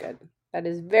 That's good. That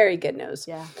is very good news.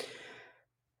 Yeah.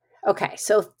 Okay,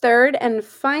 so third and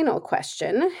final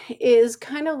question is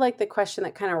kind of like the question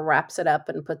that kind of wraps it up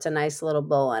and puts a nice little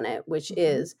bow on it, which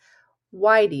is,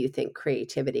 why do you think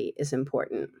creativity is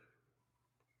important?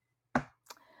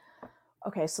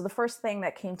 Okay, so the first thing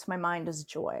that came to my mind is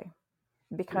joy,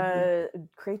 because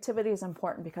creativity is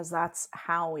important because that's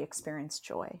how we experience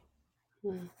joy.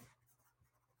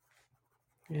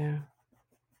 Yeah.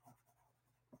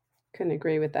 Couldn't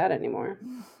agree with that anymore.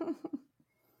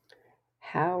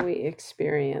 How we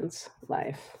experience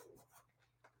life.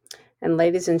 And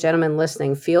ladies and gentlemen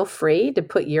listening, feel free to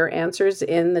put your answers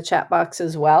in the chat box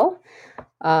as well.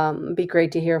 Be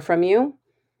great to hear from you.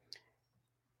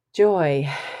 Joy,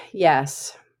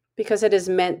 yes, because it is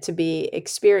meant to be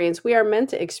experienced. We are meant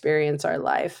to experience our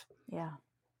life. Yeah.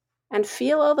 And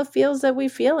feel all the feels that we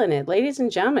feel in it. Ladies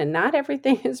and gentlemen, not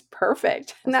everything is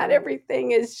perfect. That's not right.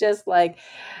 everything is just like,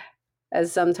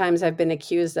 as sometimes I've been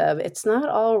accused of, it's not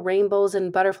all rainbows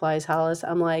and butterflies, Hollis.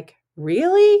 I'm like,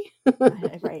 really?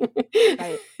 Right.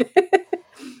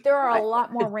 There are a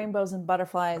lot more rainbows and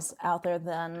butterflies out there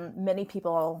than many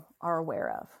people are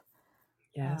aware of.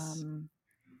 Yes.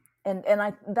 And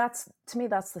to me,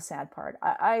 that's the sad part.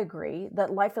 I agree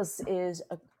that life is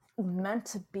meant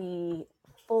to be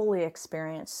fully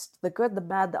experienced, the good, the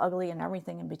bad, the ugly, and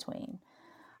everything in between.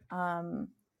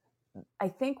 I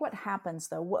think what happens,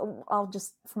 though, I'll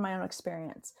just, from my own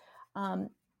experience,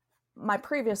 my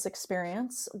previous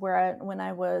experience when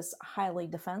I was highly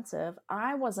defensive,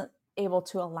 I wasn't able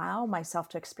to allow myself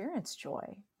to experience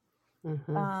joy.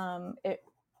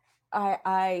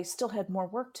 I still had more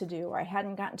work to do, or I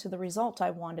hadn't gotten to the result I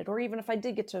wanted, or even if I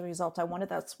did get to the result I wanted,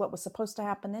 that's what was supposed to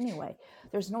happen anyway.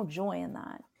 There's no joy in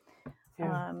that.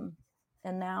 Yeah.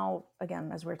 And now,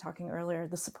 again, as we were talking earlier,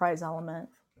 the surprise element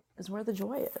is where the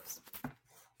joy is.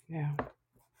 Yeah.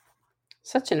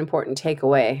 Such an important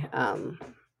takeaway,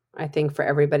 I think, for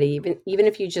everybody, even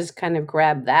if you just kind of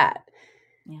grab that.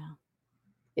 Yeah.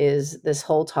 Is this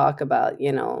whole talk about,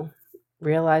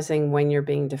 realizing when you're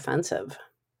being defensive.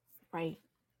 Right.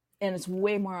 And it's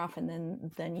way more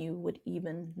often than you would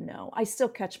even know. I still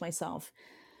catch myself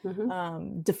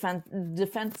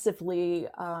defensively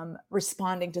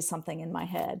responding to something in my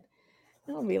head.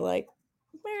 It'll be like,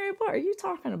 Mary, what are you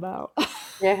talking about?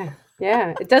 Yeah.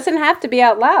 It doesn't have to be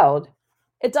out loud.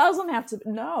 It doesn't have to,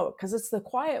 no, because it's the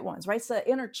quiet ones, right? It's the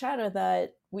inner chatter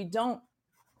that we don't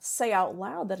say out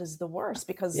loud that is the worst,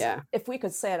 because if we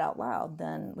could say it out loud,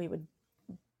 then we would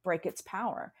break its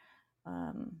power.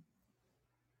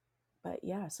 But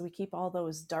yeah, so we keep all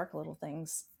those dark little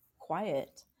things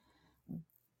quiet,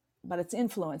 but it's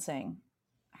influencing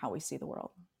how we see the world.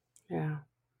 Yeah.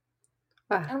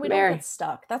 And we don't get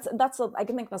stuck. I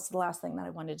think that's the last thing that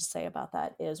I wanted to say about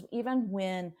that is, even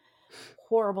when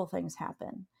horrible things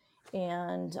happen,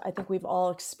 and I think we've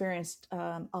all experienced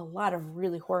a lot of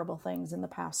really horrible things in the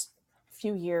past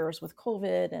few years with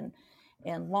COVID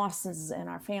and losses in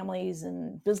our families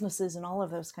and businesses and all of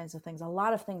those kinds of things. A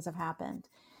lot of things have happened,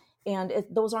 and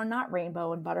those are not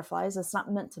rainbow and butterflies. It's not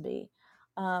meant to be.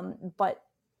 But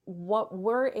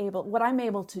what I'm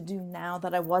able to do now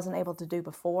that I wasn't able to do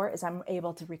before is I'm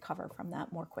able to recover from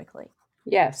that more quickly.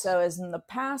 Yes. So as in the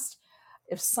past,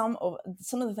 if some of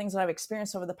the things that I've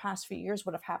experienced over the past few years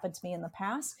would have happened to me in the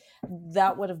past,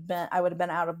 I would have been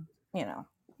out of,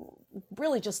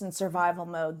 really just in survival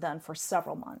mode then for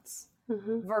several months,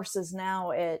 versus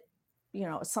now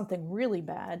something really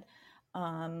bad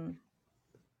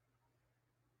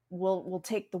will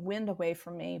take the wind away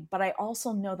from me, but I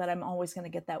also know that I'm always going to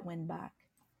get that wind back.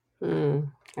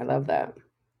 I love that.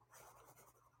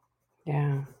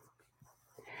 Yeah.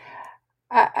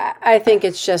 I think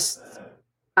it's just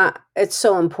it's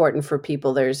so important for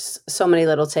people. There's so many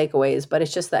little takeaways, but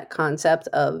it's just that concept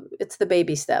of it's the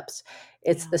baby steps.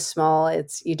 It's Yeah. the small.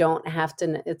 It's you don't have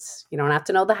to. It's you don't have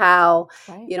to know the how.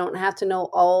 Right. You don't have to know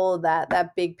all of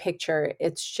that big picture.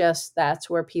 It's just that's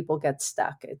where people get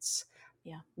stuck. It's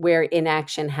Yeah. where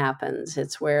inaction happens.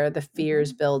 It's where the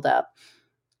fears Hmm. build up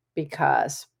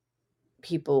because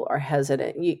people are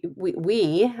hesitant.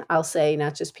 I'll say,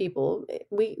 not just people.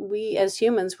 We as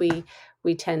humans, we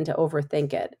tend to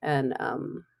overthink it, and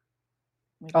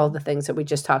We all do. the things that we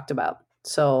just talked about.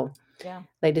 So, Yeah.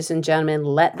 ladies and gentlemen,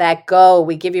 let that go.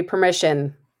 We give you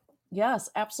permission. Yes,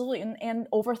 absolutely. And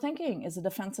overthinking is a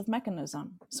defensive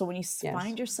mechanism. So when you Yes,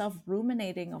 find yourself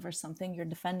ruminating over something, you're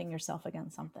defending yourself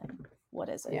against something. What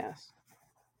is it? yes.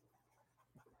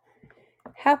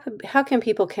 How can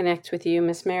people connect with you,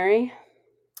 Miss Mary?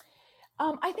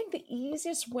 I think the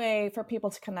easiest way for people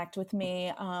to connect with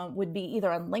me would be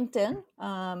either on LinkedIn,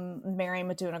 Mary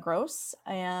Meduna Gross,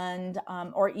 and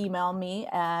or email me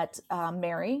at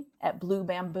Mary at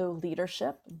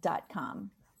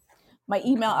bluebambooleadership.com. My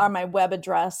email Okay. or my web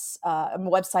address, my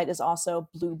website is also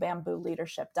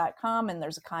bluebambooleadership.com, and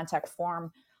there's a contact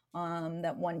form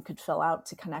that one could fill out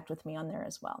to connect with me on there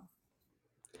as well.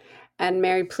 And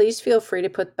Mary, please feel free to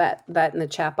put that in the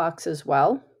chat box as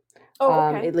well. Oh,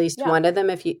 okay. At least Yeah. one of them,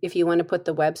 if you want to put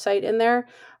the website in there,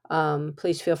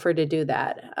 please feel free to do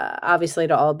that. Obviously,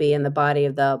 to all be in the body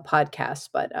of the podcast,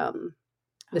 but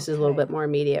this is a little Okay. bit more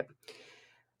immediate.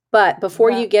 But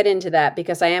before you That, get into that,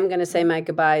 because I am going to say my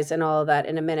goodbyes and all of that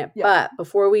in a minute, yeah. but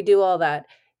before we do all that,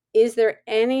 is there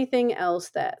anything else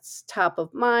that's top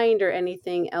of mind or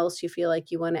anything else you feel like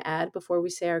you want to add before we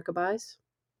say our goodbyes?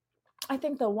 I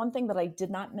think the one thing that I did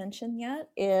not mention yet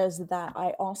is that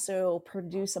I also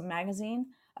produce a magazine.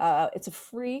 It's a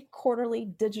free quarterly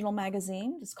digital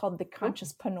magazine. It's called The Oh,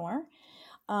 Consciouspreneur.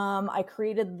 I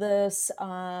created this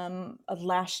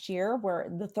last year, where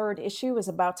the third issue is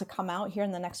about to come out here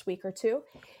in the next week or two.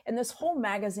 And this whole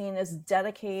magazine is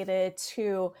dedicated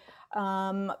to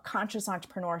conscious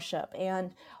entrepreneurship.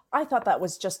 And I thought that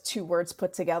was just two words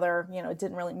put together. It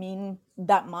didn't really mean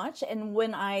that much. And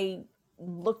when I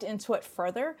looked into it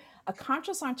further, a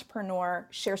conscious entrepreneur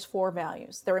shares four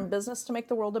values. They're in business to make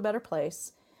the world a better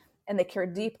place, and they care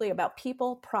deeply about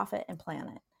people, profit, and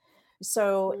planet.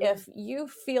 So mm, if you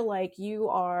feel like you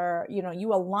are,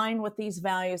 you align with these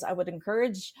values, I would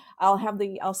encourage,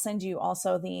 I'll send you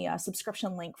also the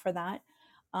subscription link for that.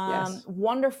 yes.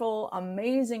 Wonderful,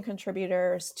 amazing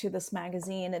contributors to this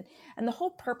magazine. And the whole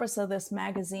purpose of this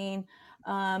magazine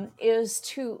is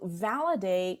to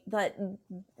validate that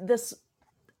this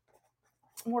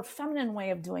more feminine way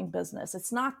of doing business.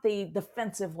 It's not the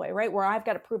defensive way, right? Where I've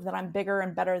got to prove that I'm bigger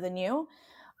and better than you.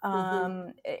 Hmm.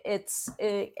 It's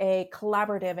a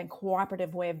collaborative and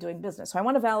cooperative way of doing business. So I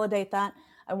want to validate that.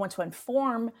 I want to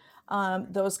inform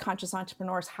those conscious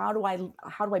entrepreneurs. How do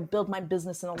I build my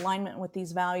business in alignment with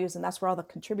these values? And that's where all the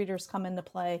contributors come into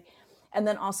play, and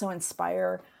then also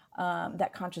inspire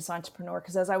that conscious entrepreneur.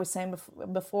 Because as I was saying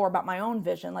before about my own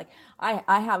vision, like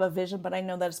I have a vision, but I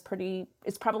know that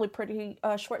it's probably pretty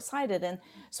short-sighted. And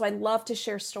so I love to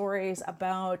share stories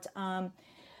about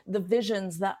the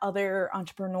visions that other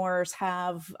entrepreneurs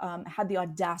have had the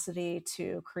audacity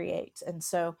to create. And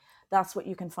so that's what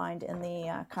you can find in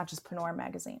the Consciouspreneur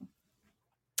magazine.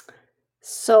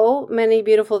 So many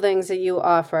beautiful things that you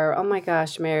offer. Oh my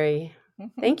gosh, Mary.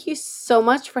 Thank you so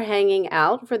much for hanging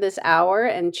out for this hour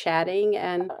and chatting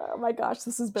and Oh my gosh,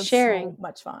 this has been so sharing.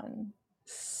 much fun.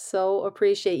 So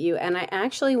appreciate you. And I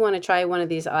actually want to try one of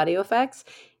these audio effects.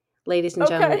 Ladies and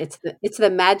gentlemen, Okay, it's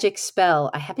the magic spell.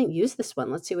 I haven't used this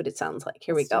one. Let's see what it sounds like.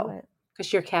 Here we let's do go. it.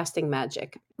 Because you're casting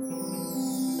magic.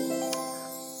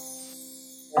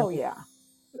 Oh, yeah.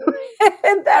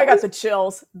 And I that got was the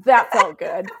chills. That felt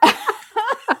good.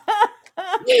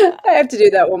 I have to do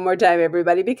that one more time,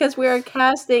 everybody, because we are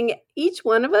casting, each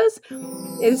one of us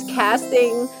is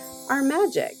casting our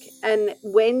magic. And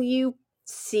when you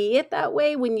see it that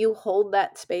way, when you hold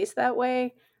that space that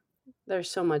way, there's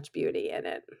so much beauty in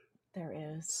it. There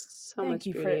is. So much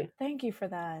beauty. Thank you for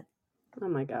that. Oh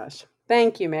my gosh.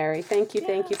 Thank you, Mary. Thank you,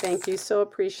 thank you, thank Yes. you. So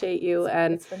appreciate you.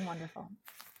 And It's been wonderful.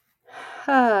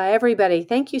 everybody,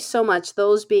 thank you so much.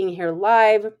 Those being here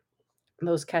live,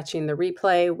 those catching the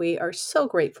replay, we are so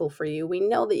grateful for you. We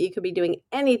know that you could be doing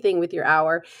anything with your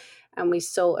hour, and we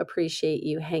so appreciate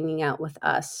you hanging out with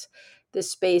us.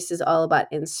 This space is all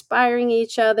about inspiring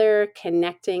each other,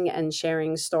 connecting, and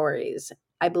sharing stories.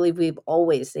 I believe we've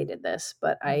always needed this,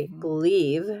 but I Hmm.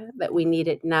 believe that we need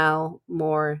it now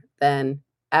more than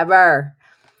ever.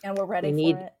 And we're We ready for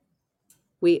need it.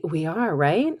 we are,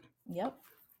 right? Yep.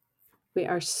 We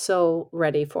are so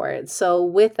ready for it. So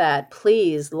with that,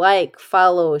 please like,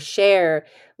 follow, share,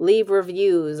 leave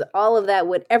reviews, all of that,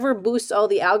 whatever boosts all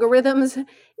the algorithms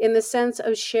in the sense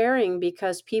of sharing,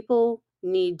 because we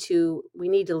need to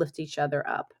lift each other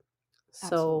up.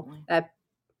 So Absolutely.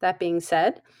 that being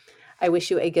said, I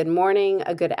wish you a good morning,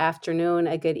 a good afternoon,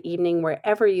 a good evening,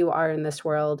 wherever you are in this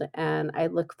world. And I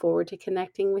look forward to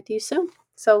connecting with you soon.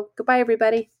 So goodbye,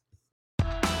 everybody.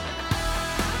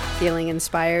 Feeling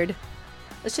inspired?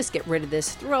 Let's just get rid of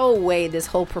this, throw away this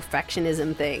whole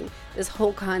perfectionism thing, this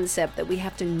whole concept that we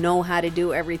have to know how to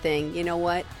do everything. You know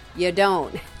what? You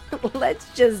don't.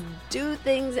 Let's just do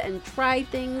things and try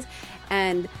things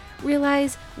and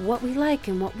realize what we like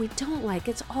and what we don't like.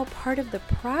 It's all part of the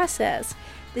process.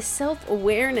 The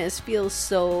self-awareness feels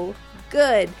so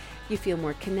good. You feel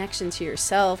more connection to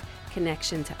yourself,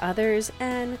 connection to others,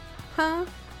 and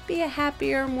be a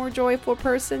happier, more joyful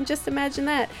person. Just imagine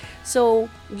that. So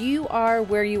you are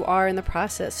where you are in the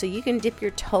process. So you can dip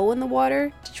your toe in the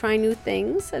water to try new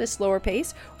things at a slower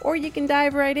pace, or you can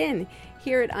dive right in.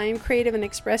 Here at I Am Creative and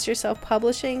Express Yourself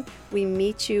Publishing, we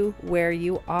meet you where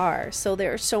you are. So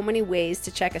there are so many ways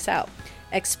to check us out.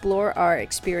 Explore our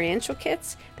experiential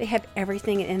kits. They have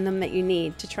everything in them that you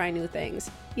need to try new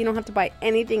things. You don't have to buy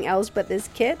anything else but this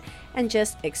kit, and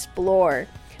just explore.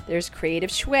 There's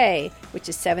Creative Shui, which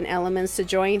is 7 elements to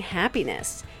joy and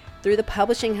happiness. Through the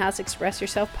publishing house, Express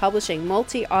Yourself Publishing,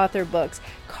 multi-author books,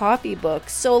 coffee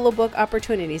books, solo book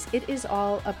opportunities. It is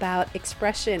all about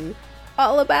expression,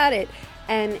 all about it.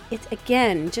 And it's,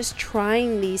 again, just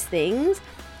trying these things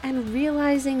and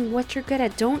realizing what you're good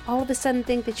at. Don't all of a sudden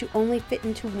think that you only fit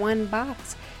into one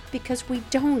box, because we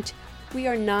don't. We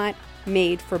are not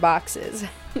made for boxes.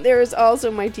 There is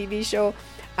also my TV show,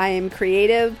 I Am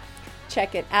Creative.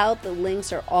 Check it out. The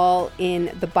links are all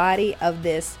in the body of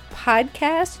this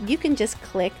podcast. You can just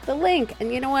click the link.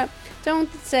 And you know what?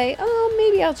 Don't say, oh,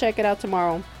 maybe I'll check it out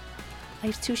tomorrow.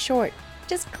 Life's too short.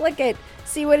 Just click it.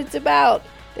 See what it's about.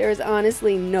 There is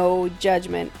honestly no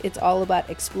judgment. It's all about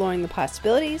exploring the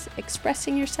possibilities,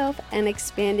 expressing yourself, and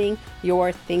expanding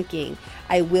your thinking.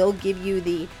 I will give you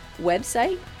the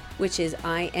website, which is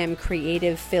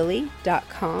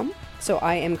iamcreativephilly.com. So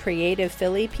I Am Creative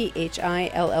Philly,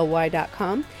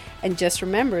 PHILLY.com. And just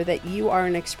remember that you are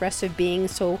an expressive being,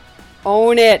 so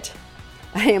own it.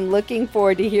 I am looking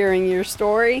forward to hearing your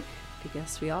story,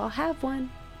 because we all have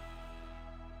one.